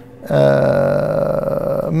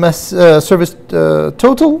service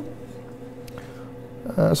total,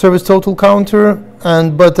 service total counter,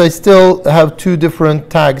 but I still have 2 different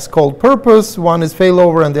tags called purpose. One is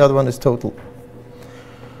failover, and the other one is total.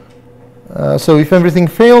 So if everything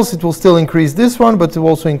fails, it will still increase this one, but it will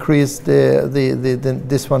also increase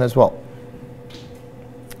this one as well.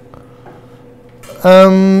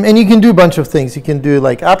 And you can do a bunch of things. You can do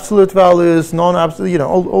like absolute values, non-absolute, you know,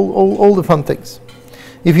 all the fun things.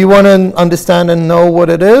 If you want to understand and know what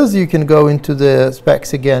it is, you can go into the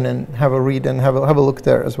specs again and have a read and have a look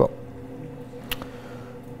there as well.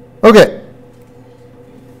 Okay.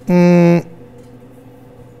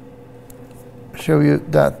 Show you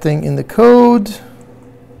that thing in the code.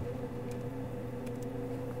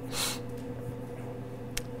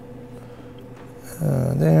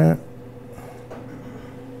 There.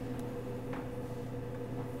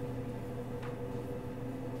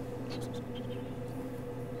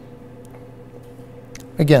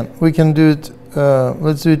 Again, we can do it,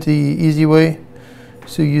 let's do it the easy way.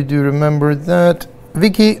 So you do remember that.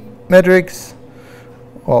 Wiki, metrics,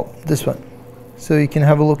 well, this one. So you can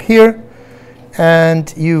have a look here,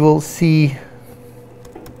 and you will see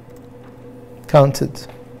counted.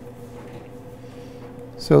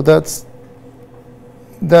 So that's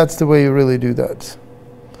the way you really do that.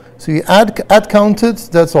 So you add counted,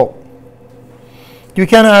 that's all. You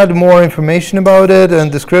can add more information about it and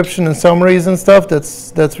description and summaries and stuff.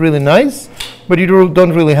 That's really nice, but you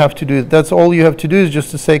don't really have to do it. That's all you have to do is just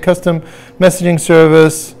to say custom messaging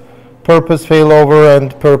service, purpose failover,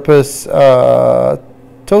 and purpose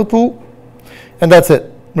total, and that's it,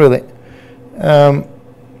 really. The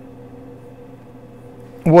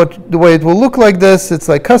way it will look like this, it's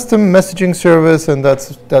like custom messaging service, and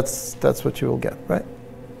that's what you will get, right?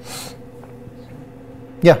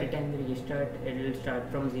 Yeah. Every time you restart, it will start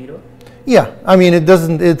from 0. Yeah, I mean it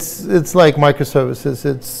doesn't. It's like microservices.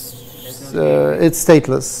 It's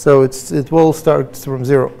stateless, so it will start from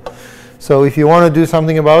zero. So if you want to do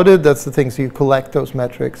something about it, that's the thing. So you collect those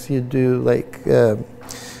metrics. You do like,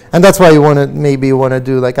 and that's why you want to maybe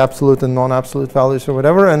do like absolute and non-absolute values or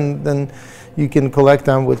whatever, and then you can collect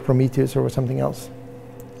them with Prometheus or with something else,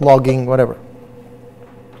 logging, whatever.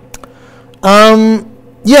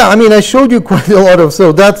 Yeah, I mean I showed you quite a lot of.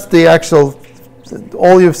 So that's the actual.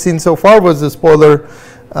 All you've seen so far was the spoiler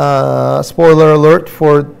alert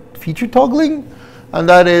for feature toggling, and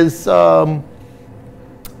that is the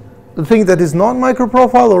thing that is not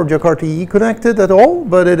microprofile or Jakarta E connected at all,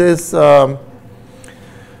 but it is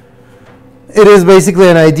basically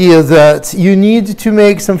an idea that you need to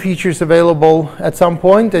make some features available at some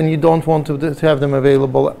point, and you don't want to have them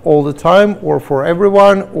available all the time or for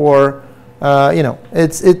everyone, or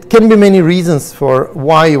it can be many reasons for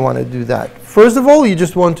why you want to do that. First of all, you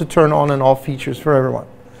just want to turn on and off features for everyone.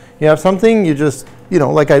 You have something, you just,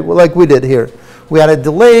 like we did here. We added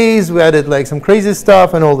delays, we added like some crazy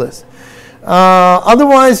stuff and all this.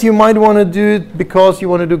 Otherwise, you might want to do it because you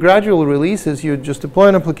want to do gradual releases. You just deploy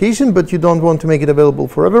an application, but you don't want to make it available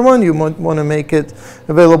for everyone. You might want to make it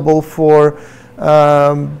available for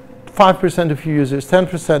 5% of your users,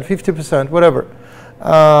 10%, 50%, whatever.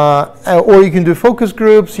 Or you can do focus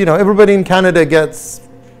groups. Everybody in Canada gets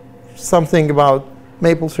something about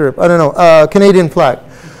maple syrup. I don't know, Canadian flag.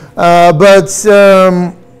 But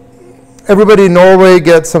everybody in Norway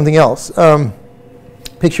gets something else.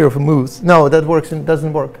 Picture of a moose. No, that works and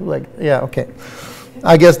doesn't work. Yeah, okay.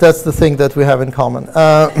 I guess that's the thing that we have in common.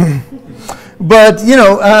 But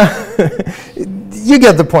you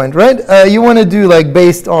get the point, right? You want to do like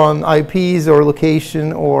based on IPs or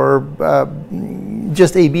location or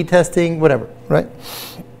just A/B testing, whatever, right?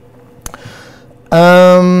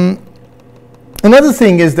 Another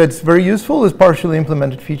thing that's very useful is partially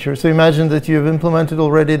implemented features. So imagine that you've implemented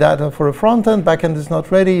already data for a front end, back end is not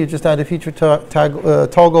ready, you just add a feature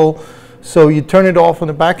toggle, so you turn it off on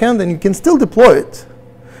the back end and you can still deploy it.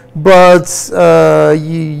 But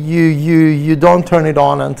you don't turn it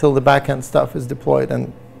on until the back end stuff is deployed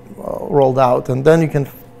and rolled out, and then you can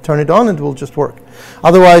turn it on and it will just work.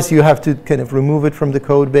 Otherwise, you have to kind of remove it from the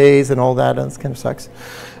code base and all that, and it kind of sucks.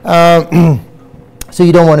 So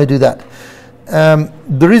you don't want to do that.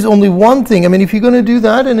 There is only one thing. I mean, if you're going to do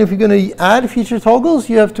that and if you're going to add feature toggles,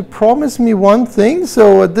 you have to promise me one thing.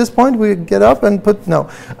 So at this point, we get up and put no.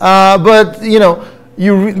 But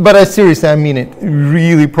but I seriously, I mean it.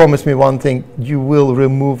 Really promise me one thing: you will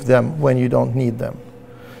remove them when you don't need them,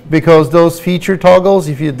 because those feature toggles,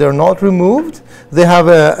 if they're not removed, they have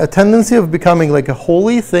a tendency of becoming like a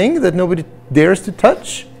holy thing that nobody dares to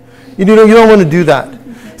touch. You don't want to do that.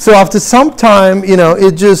 So after some time,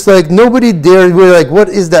 it's just like nobody dares. We're like, what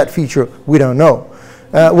is that feature? We don't know.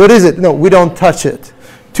 What is it? No, we don't touch it.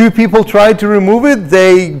 2 people tried to remove it.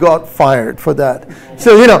 They got fired for that.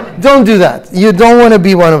 So, don't do that. You don't want to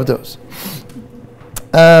be one of those.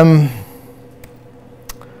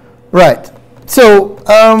 Right. So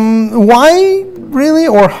why really,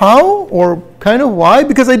 or how, or kind of why?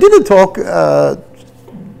 Because I did a talk,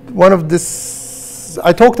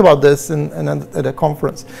 I talked about this at a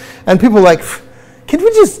conference, and people were like, can't we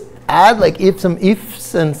just add like some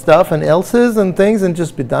ifs and stuff and elses and things and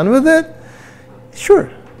just be done with it? Sure.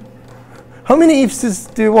 How many ifs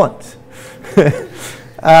do you want?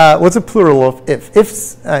 What's a plural of if?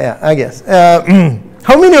 Ifs? Yeah, I guess.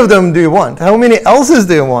 How many of them do you want? How many elses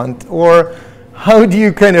do you want? Or how do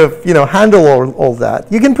you kind of handle all that?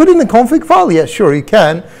 You can put it in a config file. Yeah, sure, you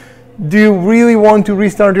can. Do you really want to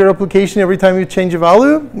restart your application every time you change a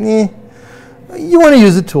value? You want to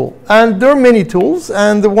use a tool. And there are many tools.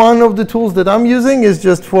 And one of the tools that I'm using is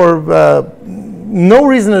just for no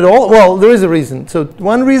reason at all. Well, there is a reason. So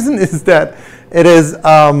one reason is that it is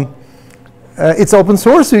it's open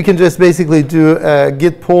source. So you can just basically do a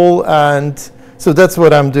git pull. And so that's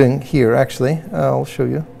what I'm doing here, actually. I'll show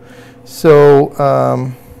you. So,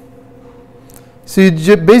 so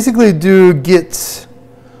you basically do git.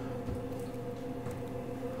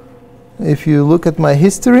 If you look at my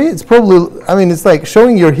history, it's probably, it's like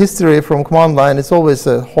showing your history from command line. It's always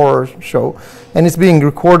a horror show. And it's being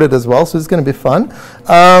recorded as well, so it's going to be fun.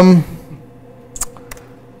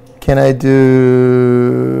 Can I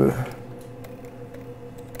do,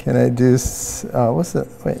 what's that?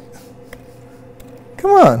 Wait.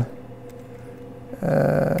 Come on.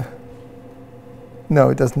 No,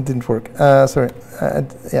 it didn't work. Sorry.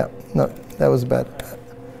 Yeah, no, that was bad.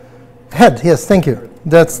 Head, yes, thank you.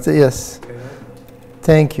 That's the, yes.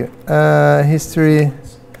 Thank you. History.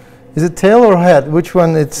 Is it tail or head? Which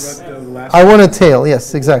one? It's. I want a tail.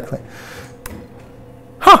 Yes, exactly.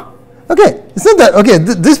 Okay, it's not that. Okay,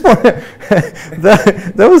 this part,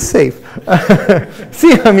 that was safe.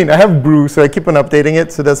 See, I mean, I have brew, so I keep on updating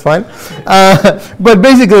it, so that's fine. But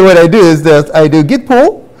basically what I do is that I do git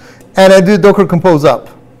pull, and I do docker compose up.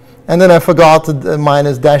 And then I forgot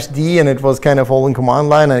minus -d, and it was kind of all in command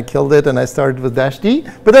line. I killed it, and I started with -d.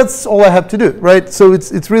 But that's all I have to do, right? So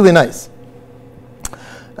it's really nice.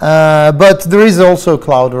 But there is also a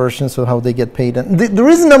cloud version, so how they get paid. And the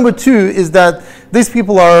reason number 2 is that these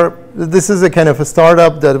people this is a kind of a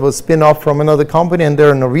startup that was spin off from another company, and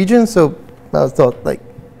they're Norwegian, so I thought, like,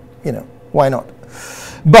 why not?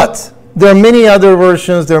 But there are many other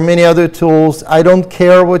versions, there are many other tools. I don't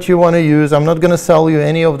care what you want to use. I'm not going to sell you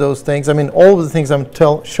any of those things. I mean, all of the things I'm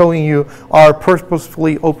showing you are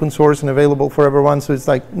purposefully open source and available for everyone, so it's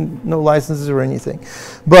like no licenses or anything.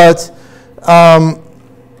 But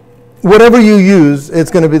whatever you use,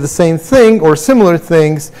 it's going to be the same thing or similar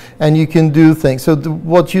things, and you can do things. So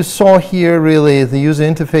what you saw here, really, the user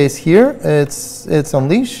interface here, it's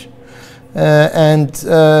Unleash. And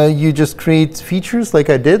you just create features like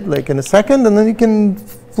I did, like in a second, and then you can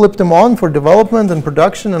flip them on for development and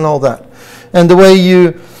production and all that. And the way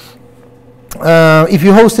if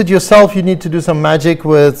you host it yourself, you need to do some magic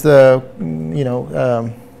with,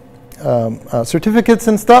 certificates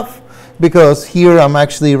and stuff, because here I'm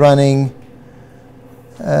actually running,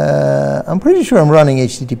 I'm pretty sure I'm running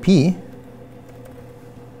HTTP.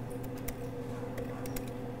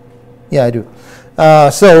 Yeah, I do.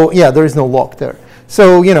 So yeah, there is no lock there.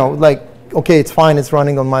 So like, okay, it's fine. It's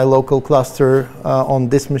running on my local cluster on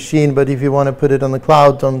this machine. But if you want to put it on the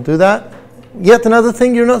cloud, don't do that. Yet another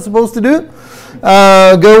thing you're not supposed to do.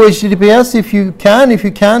 Go HTTPS if you can. If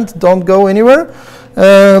you can't, don't go anywhere.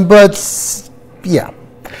 But yeah.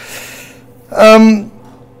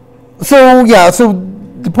 So yeah. So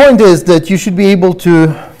the point is that you should be able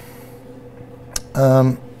to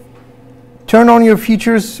turn on your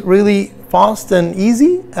features really fast and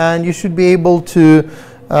easy, and you should be able to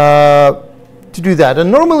do that. And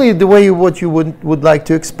normally, what you would like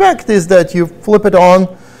to expect is that you flip it on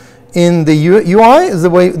in the UI, is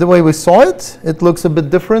the way we saw it. It looks a bit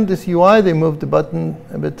different. This UI, they moved the button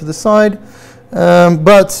a bit to the side,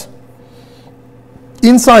 but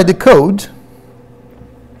inside the code,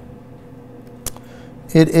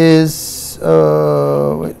 it is. Wait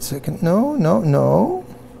a second. No.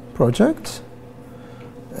 Project.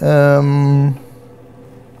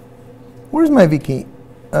 Where's my wiki?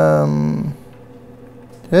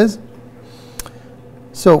 It is.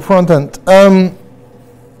 So front end.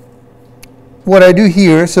 What I do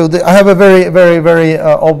here, so I have a very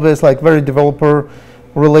obvious, like very developer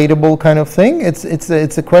relatable kind of thing.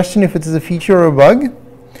 It's a question if it is a feature or a bug.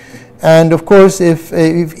 And of course, if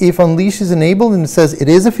Unleash is enabled and it says it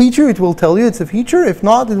is a feature, it will tell you it's a feature. If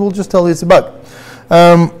not, it will just tell you it's a bug.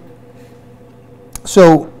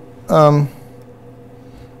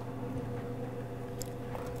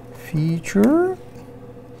 Feature.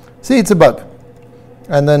 See, it's a bug.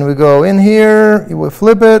 And then we go in here, we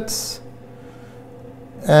flip it,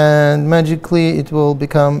 and magically it will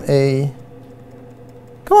become a,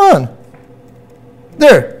 come on.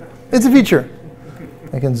 There, it's a feature.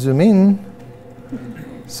 I can zoom in.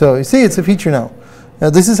 So you see, it's a feature now. Now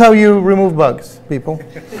this is how you remove bugs, people.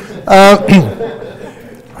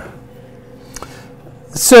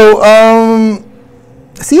 See,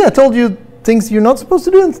 I told you things you're not supposed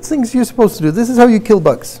to do and things you're supposed to do. This is how you kill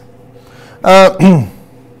bugs. No.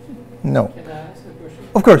 Can I ask a question?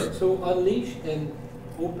 Of course. So Unleash and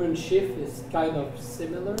OpenShift is kind of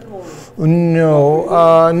similar, or?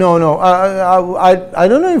 No, no. I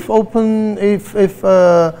don't know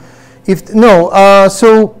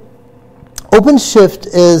so OpenShift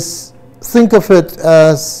is, think of it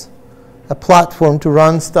as a platform to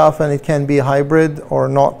run stuff, and it can be hybrid or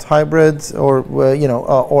not hybrid, or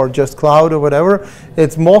or just cloud or whatever.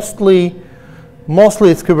 It's mostly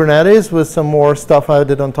it's Kubernetes with some more stuff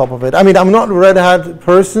added on top of it. I mean, I'm not a Red Hat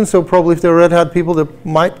person, so probably if there are Red Hat people that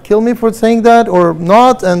might kill me for saying that or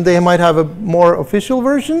not, and they might have a more official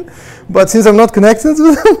version. But since I'm not connected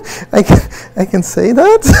with them, I can say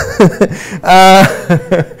that.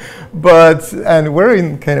 And we're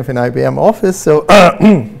in kind of an IBM office, so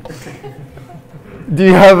do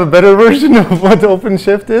you have a better version of what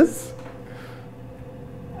OpenShift is?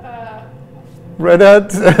 Red Hat,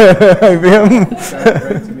 IBM? Sounds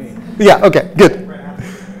right to me. Yeah, okay, good.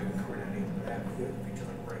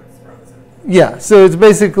 Yeah, so it's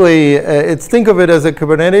basically, think of it as a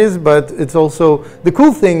Kubernetes, but it's also, the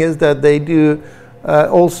cool thing is that they do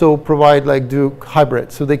also provide like do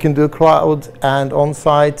hybrid, so they can do cloud and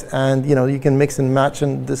on-site, and you can mix and match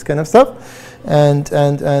and this kind of stuff. And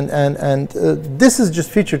this is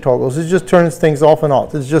just feature toggles. It just turns things off and on.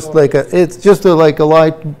 It's just like a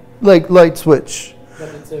light switch. But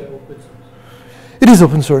it's open source. It is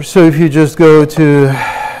open source. So if you just go to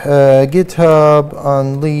GitHub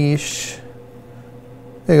Unleash,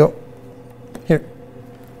 there you go. Here.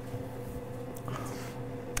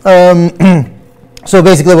 So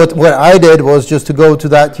basically, what I did was just to go to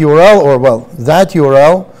that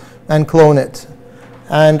URL, and clone it.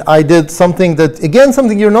 And I did something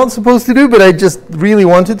something you're not supposed to do, but I just really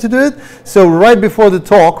wanted to do it. So right before the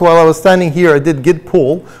talk, while I was standing here, I did git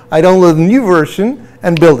pull. I downloaded a new version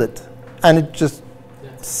and build it, and it just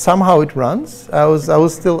somehow it runs. I was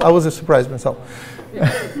surprised myself.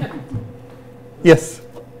 Yes.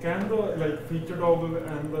 Can the feature toggle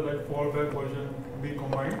and the fallback version be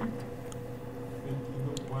combined in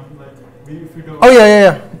the one? If you don't. Oh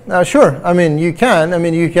yeah. Sure. I mean, you can.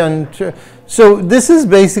 So this is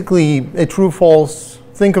basically a true/false.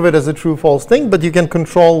 Think of it as a true/false thing, but you can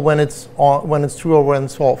control when it's true or when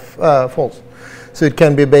it's false. So it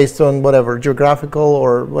can be based on whatever geographical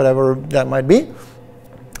or whatever that might be.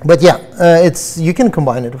 But yeah, you can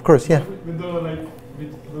combine it, of course. Yeah. With the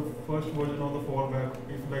first version of the fallback,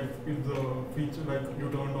 if the feature you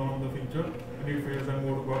turn on the feature and it fails, and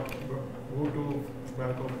go to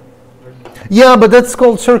backup. Yeah, but that's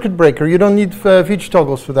called circuit breaker. You don't need feature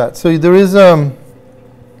toggles for that. So there is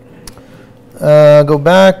go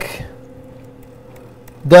back.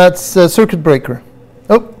 That's circuit breaker.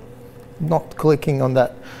 Oh, not clicking on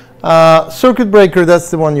that. Circuit breaker, that's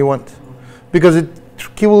the one you want, because it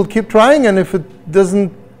will keep trying, and if it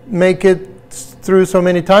doesn't make it through so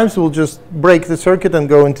many times, it will just break the circuit and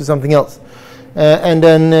go into something else. And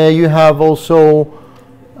then you have also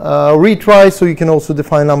retries, so you can also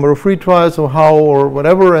define number of retries or how or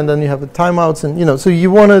whatever, and then you have the timeouts, and so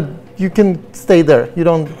you can stay there. You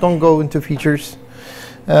don't go into features.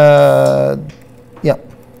 Yeah.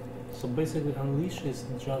 So basically, Unleash is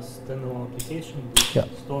just standalone application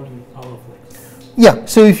storing our flags. Yeah.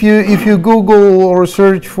 So if you Google or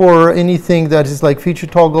search for anything that is like feature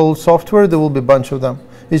toggle software, there will be a bunch of them.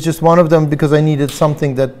 It's just one of them because I needed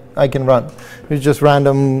something that I can run. It's just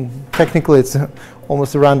random. Technically, it's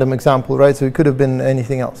almost a random example, right? So it could have been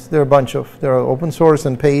anything else. There are open source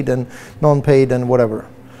and paid and non-paid and whatever.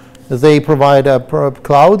 They provide a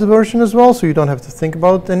cloud version as well, so you don't have to think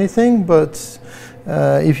about anything. But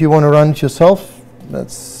if you want to run it yourself,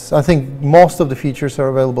 I think most of the features are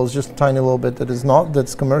available. It's just a tiny little bit that is not.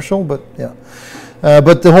 That's commercial, but yeah.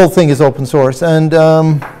 But the whole thing is open source. And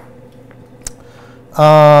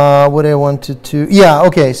what I wanted to,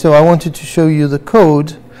 okay. So I wanted to show you the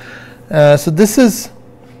code. So this is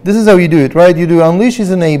how you do it, right? You do unleash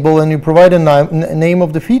is enable, and you provide a name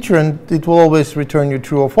of the feature, and it will always return you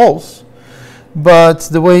true or false. But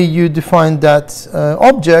the way you define that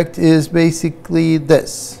object is basically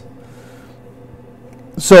this.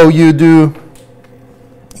 So you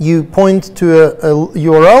point to a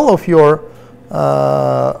URL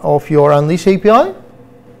of your unleash API.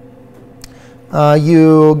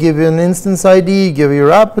 You give an instance ID, you give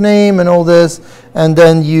your app name, and all this, and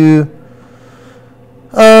then you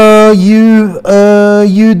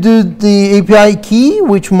do the API key,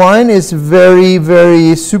 which mine is very,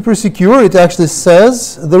 very super secure. It actually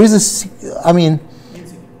says there is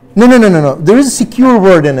no. There is a secure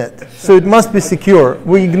word in it, so it must be secure.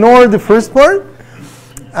 We ignore the first part,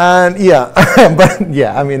 and but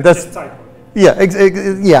that's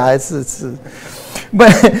it's.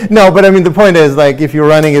 But no, but I mean the point is, like, if you're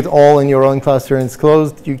running it all in your own cluster and it's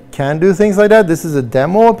closed, you can do things like that. This is a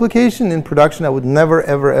demo application. In production, I would never,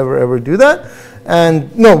 ever do that. And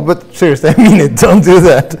no, but seriously, I mean it. Don't do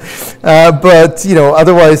that. But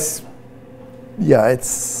otherwise,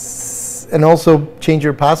 it's, and also change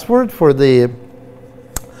your password for the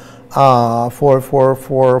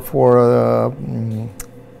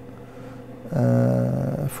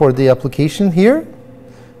for the application here.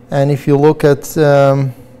 And if you look at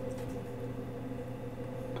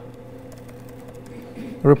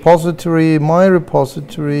repository, my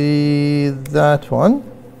repository, that one,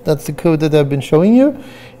 that's the code that I've been showing you.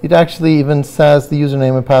 It actually even says the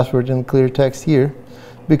username and password in clear text here,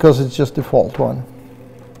 because it's just default one.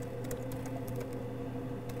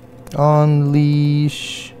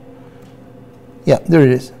 Unleash. Yeah, there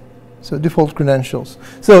it is. So default credentials.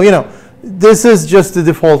 So, this is just the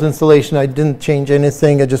default installation. I didn't change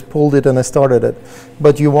anything. I just pulled it and I started it.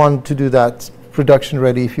 But you want to do that production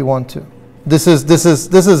ready if you want to. This is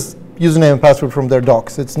username and password from their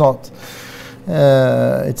docs. It's not.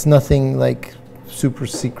 It's nothing like super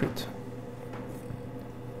secret.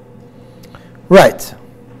 Right.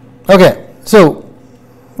 Okay. So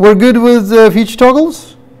we're good with feature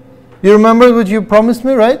toggles. You remember what you promised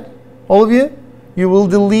me, right? All of you? You will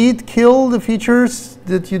delete, kill the features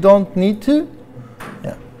that you don't need to?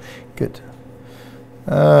 Yeah. Good.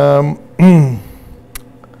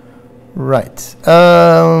 Right.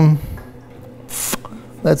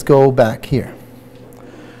 Let's go back here.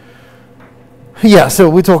 Yeah, so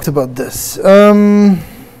we talked about this.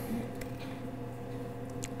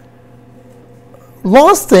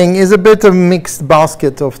 Last thing is a bit of mixed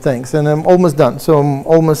basket of things, and I'm almost done. So I'm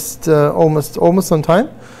almost on time.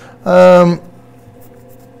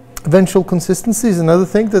 Eventual consistency is another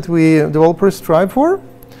thing that we developers strive for.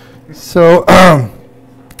 So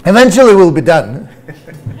eventually we'll be done.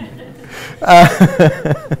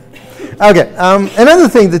 Okay. Another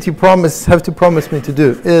thing that you have to promise me to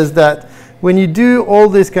do is that when you do all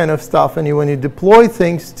this kind of stuff and when you deploy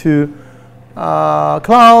things to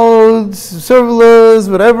clouds, serverless,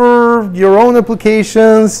 whatever, your own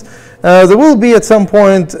applications, there will be at some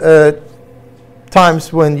point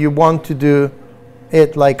times when you want to do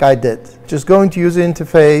it like I did. Just go into user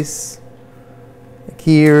interface, like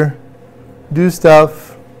here, do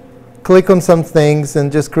stuff, click on some things,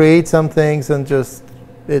 and just create some things, and just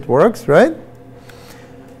it works, right?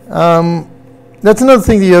 That's another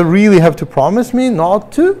thing that you really have to promise me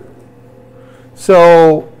not to.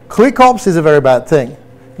 So ClickOps is a very bad thing.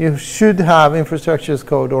 You should have infrastructure as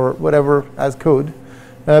code or whatever as code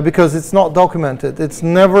because it's not documented. It's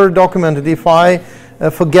never documented. If I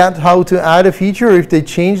forget how to add a feature, if they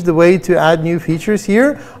change the way to add new features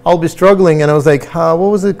here, I'll be struggling. And I was like, what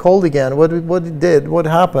was it called again? What it did? What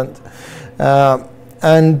happened?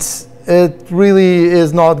 And it really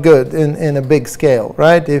is not good in a big scale,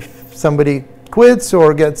 right? If somebody quits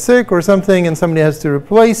or gets sick or something and somebody has to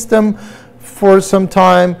replace them for some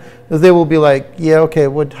time, they will be like, yeah, okay,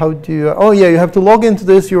 how do you, oh yeah, you have to log into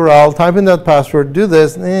this URL, type in that password, do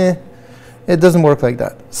this. It doesn't work like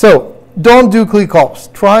that. So don't do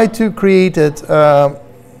ClickOps. Try to create it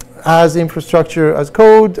as infrastructure as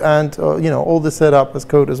code and all the setup as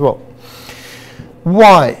code as well.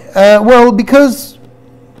 Why? Well, because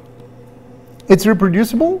it's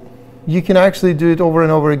reproducible. You can actually do it over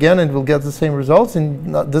and over again and it will get the same results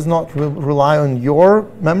and does not rely on your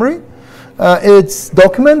memory. It's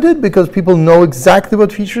documented because people know exactly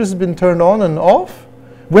what features have been turned on and off.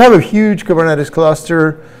 We have a huge Kubernetes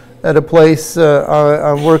cluster at a place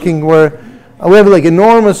I'm working where we have like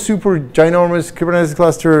enormous, super ginormous Kubernetes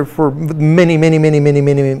cluster for many,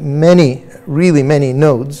 really many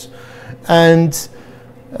nodes. And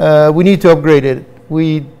we need to upgrade it.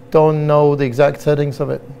 We don't know the exact settings of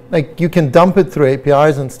it. Like you can dump it through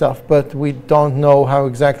APIs and stuff, but we don't know how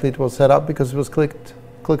exactly it was set up because it was click,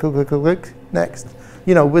 next,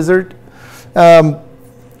 wizard. And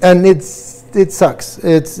it sucks.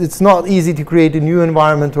 It's not easy to create a new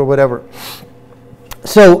environment or whatever.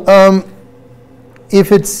 So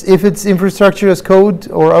if it's infrastructure as code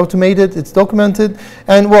or automated, it's documented.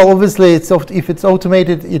 And well, obviously, if it's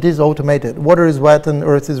automated, it is automated. Water is wet and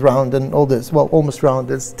earth is round and all this. Well, almost round.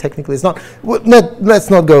 Technically, it's not. Let's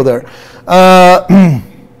not go there.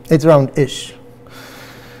 It's round-ish.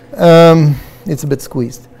 It's a bit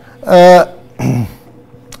squeezed. But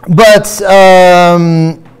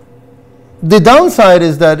the downside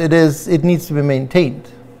is that it needs to be maintained.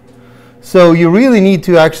 So you really need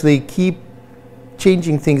to actually keep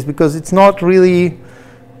changing things because it's not really.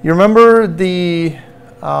 You remember this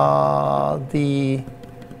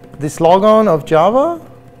logon of Java?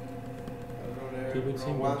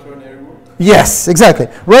 Yes, exactly.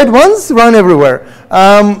 Red ones run everywhere.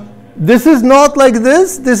 This is not like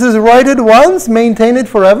this. This is write it once, maintain it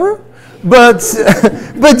forever. But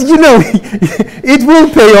it will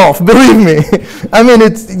pay off. Believe me. I mean,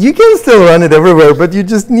 you can still run it everywhere, but you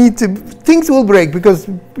just need to. Things will break because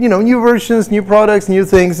new versions, new products, new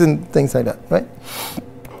things, and things like that, right?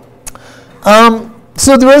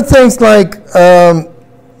 So there are things like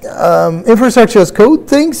infrastructure as code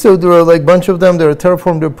things. So there are like a bunch of them. There are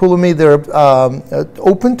Terraform, there are Pulumi, there are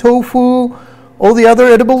OpenTofu, all the other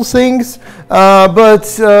edible things, but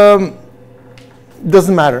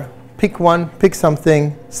doesn't matter. Pick one, pick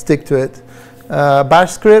something, stick to it.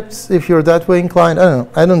 Bash scripts, if you're that way inclined, I don't know,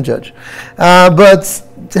 I don't judge. But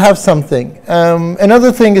have something.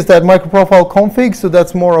 Another thing is that microprofile config, so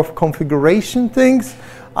that's more of configuration things.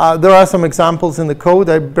 There are some examples in the code.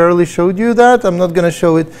 I barely showed you that. I'm not going to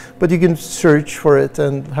show it, but you can search for it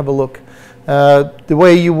and have a look. The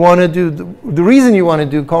way you want to do, the reason you want to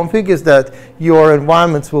do config is that your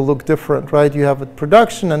environments will look different, right? You have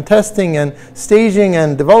production and testing and staging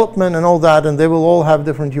and development and all that, and they will all have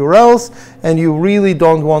different URLs, and you really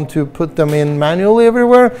don't want to put them in manually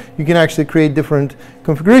everywhere. You can actually create different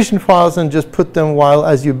configuration files and just put them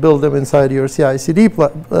as you build them inside your CI/CD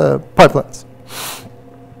pipelines.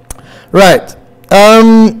 Right.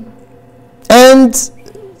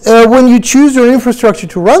 When you choose your infrastructure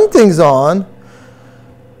to run things on,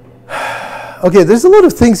 okay, there's a lot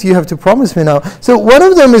of things you have to promise me now. So one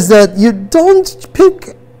of them is that you don't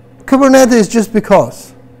pick Kubernetes just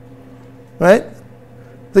because, right?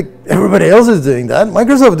 Like everybody else is doing that.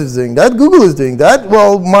 Microsoft is doing that. Google is doing that.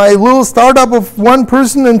 Well, my little startup of 1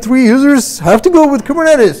 person and 3 users have to go with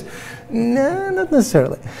Kubernetes. No, not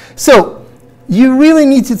necessarily. So you really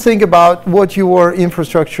need to think about what your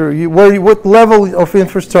infrastructure, what level of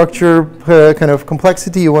infrastructure kind of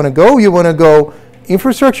complexity you want to go. You want to go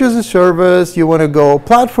infrastructure as a service. You want to go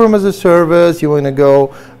platform as a service. You want to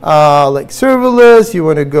go like serverless. You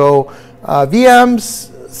want to go VMs.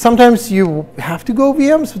 Sometimes you have to go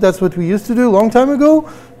VMs. That's what we used to do a long time ago.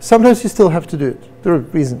 Sometimes you still have to do it. There are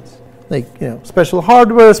reasons, like special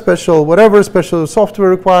hardware, special whatever, special software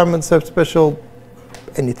requirements, have special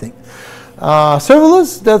anything.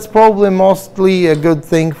 Serverless, that's probably mostly a good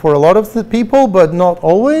thing for a lot of the people, but not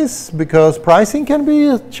always, because pricing can be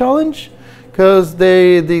a challenge. Because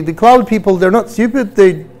the cloud people, they're not stupid.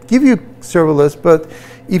 They give you serverless, but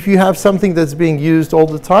if you have something that's being used all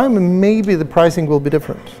the time, maybe the pricing will be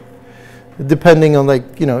different, depending on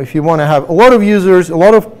if you want to have a lot of users, a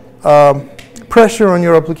lot of pressure on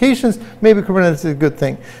your applications, maybe Kubernetes is a good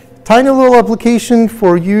thing. Tiny little application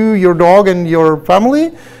for you, your dog, and your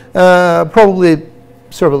family. Probably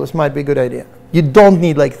serverless might be a good idea. You don't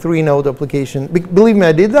need like 3-node application. Believe me,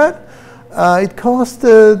 I did that. It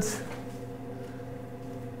costed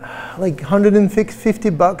like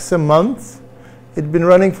 $150 a month. It'd been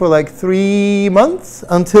running for like 3 months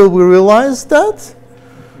until we realized that.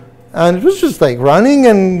 And it was just like running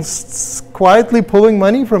and quietly pulling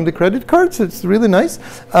money from the credit cards. It's really nice.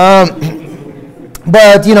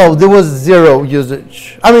 But there was 0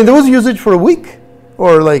 usage. I mean, there was usage for a week.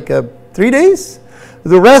 Or like 3 days.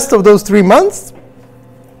 The rest of those 3 months,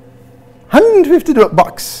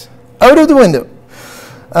 $150 out of the window.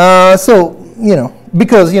 So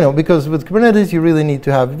because with Kubernetes you really need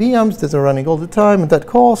to have VMs that are running all the time, and that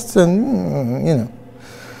costs, and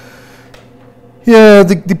yeah,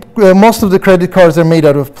 most of the credit cards are made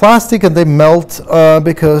out of plastic and they melt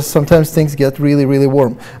because sometimes things get really, really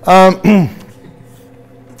warm. And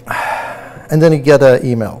then you get an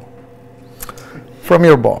email from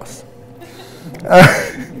your boss.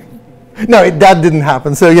 No, that didn't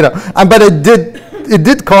happen. So but it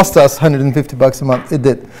did cost us $150 a month. It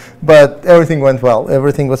did, but everything went well.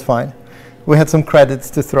 Everything was fine. We had some credits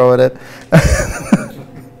to throw at it.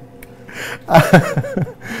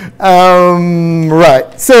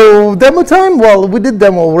 Right. So demo time. Well, we did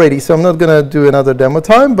demo already, so I'm not going to do another demo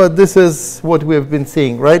time. But this is what we have been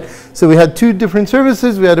seeing, right? So we had 2 different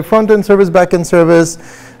services. We had a front-end service, back-end service.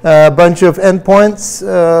 A bunch of endpoints,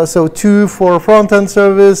 so 2 for front-end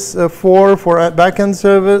service, 4 for back-end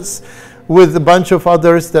service, with a bunch of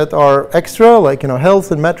others that are extra, like health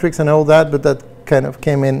and metrics and all that, but that kind of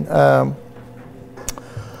came in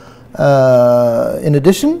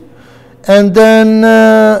addition. And then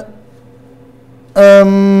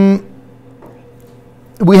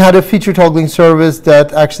we had a feature toggling service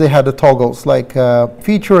that actually had the toggles, like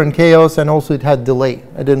feature and chaos, and also it had delay.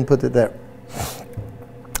 I didn't put it there.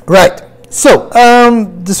 Right, so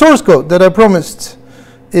the source code that I promised,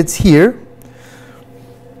 it's here.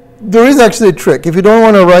 There is actually a trick. If you don't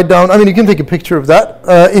want to write down, I mean, you can take a picture of that.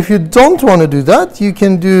 If you don't want to do that, you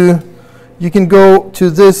can go to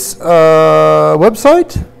this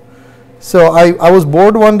website. So I was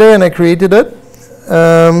bored one day and I created it.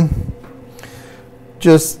 I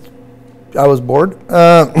was bored.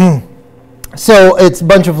 So it's a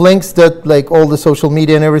bunch of links that like all the social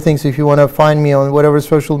media and everything. So if you want to find me on whatever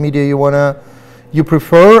social media you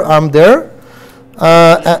prefer, I'm there.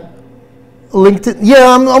 LinkedIn,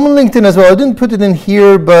 yeah, I'm on LinkedIn as well. I didn't put it in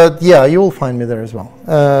here, but yeah, you will find me there as well.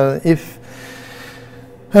 But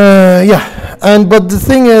the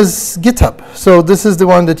thing is GitHub. So this is the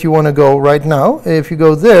one that you want to go right now. If you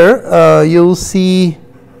go there, you'll see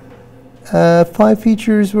 5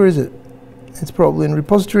 features. Where is it? It's probably in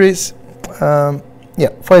repositories. 5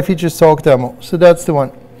 features talk demo. So that's the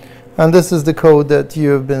one. And this is the code that you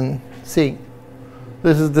have been seeing.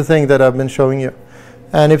 This is the thing that I've been showing you.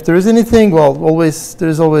 And if there is anything, well,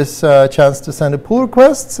 there's always a chance to send a pull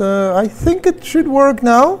request. I think it should work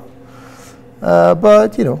now.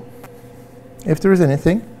 But you know, if there is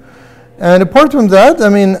anything. And apart from that, I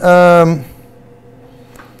mean,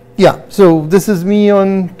 yeah, so this is me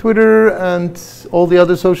on Twitter, and all the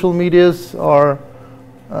other social medias are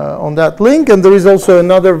on that link. And there is also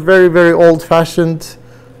another very, very old-fashioned,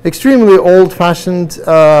 extremely old-fashioned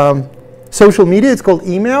social media. It's called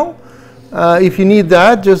email. If you need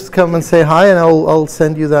that, just come and say hi, and I'll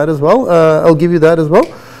send you that as well. I'll give you that as well.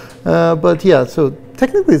 But yeah, so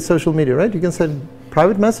technically it's social media, right? You can send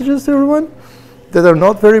private messages to everyone that are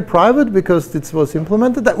not very private because it was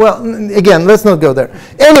implemented that well. Again, let's not go there.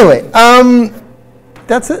 Anyway,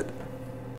 that's it.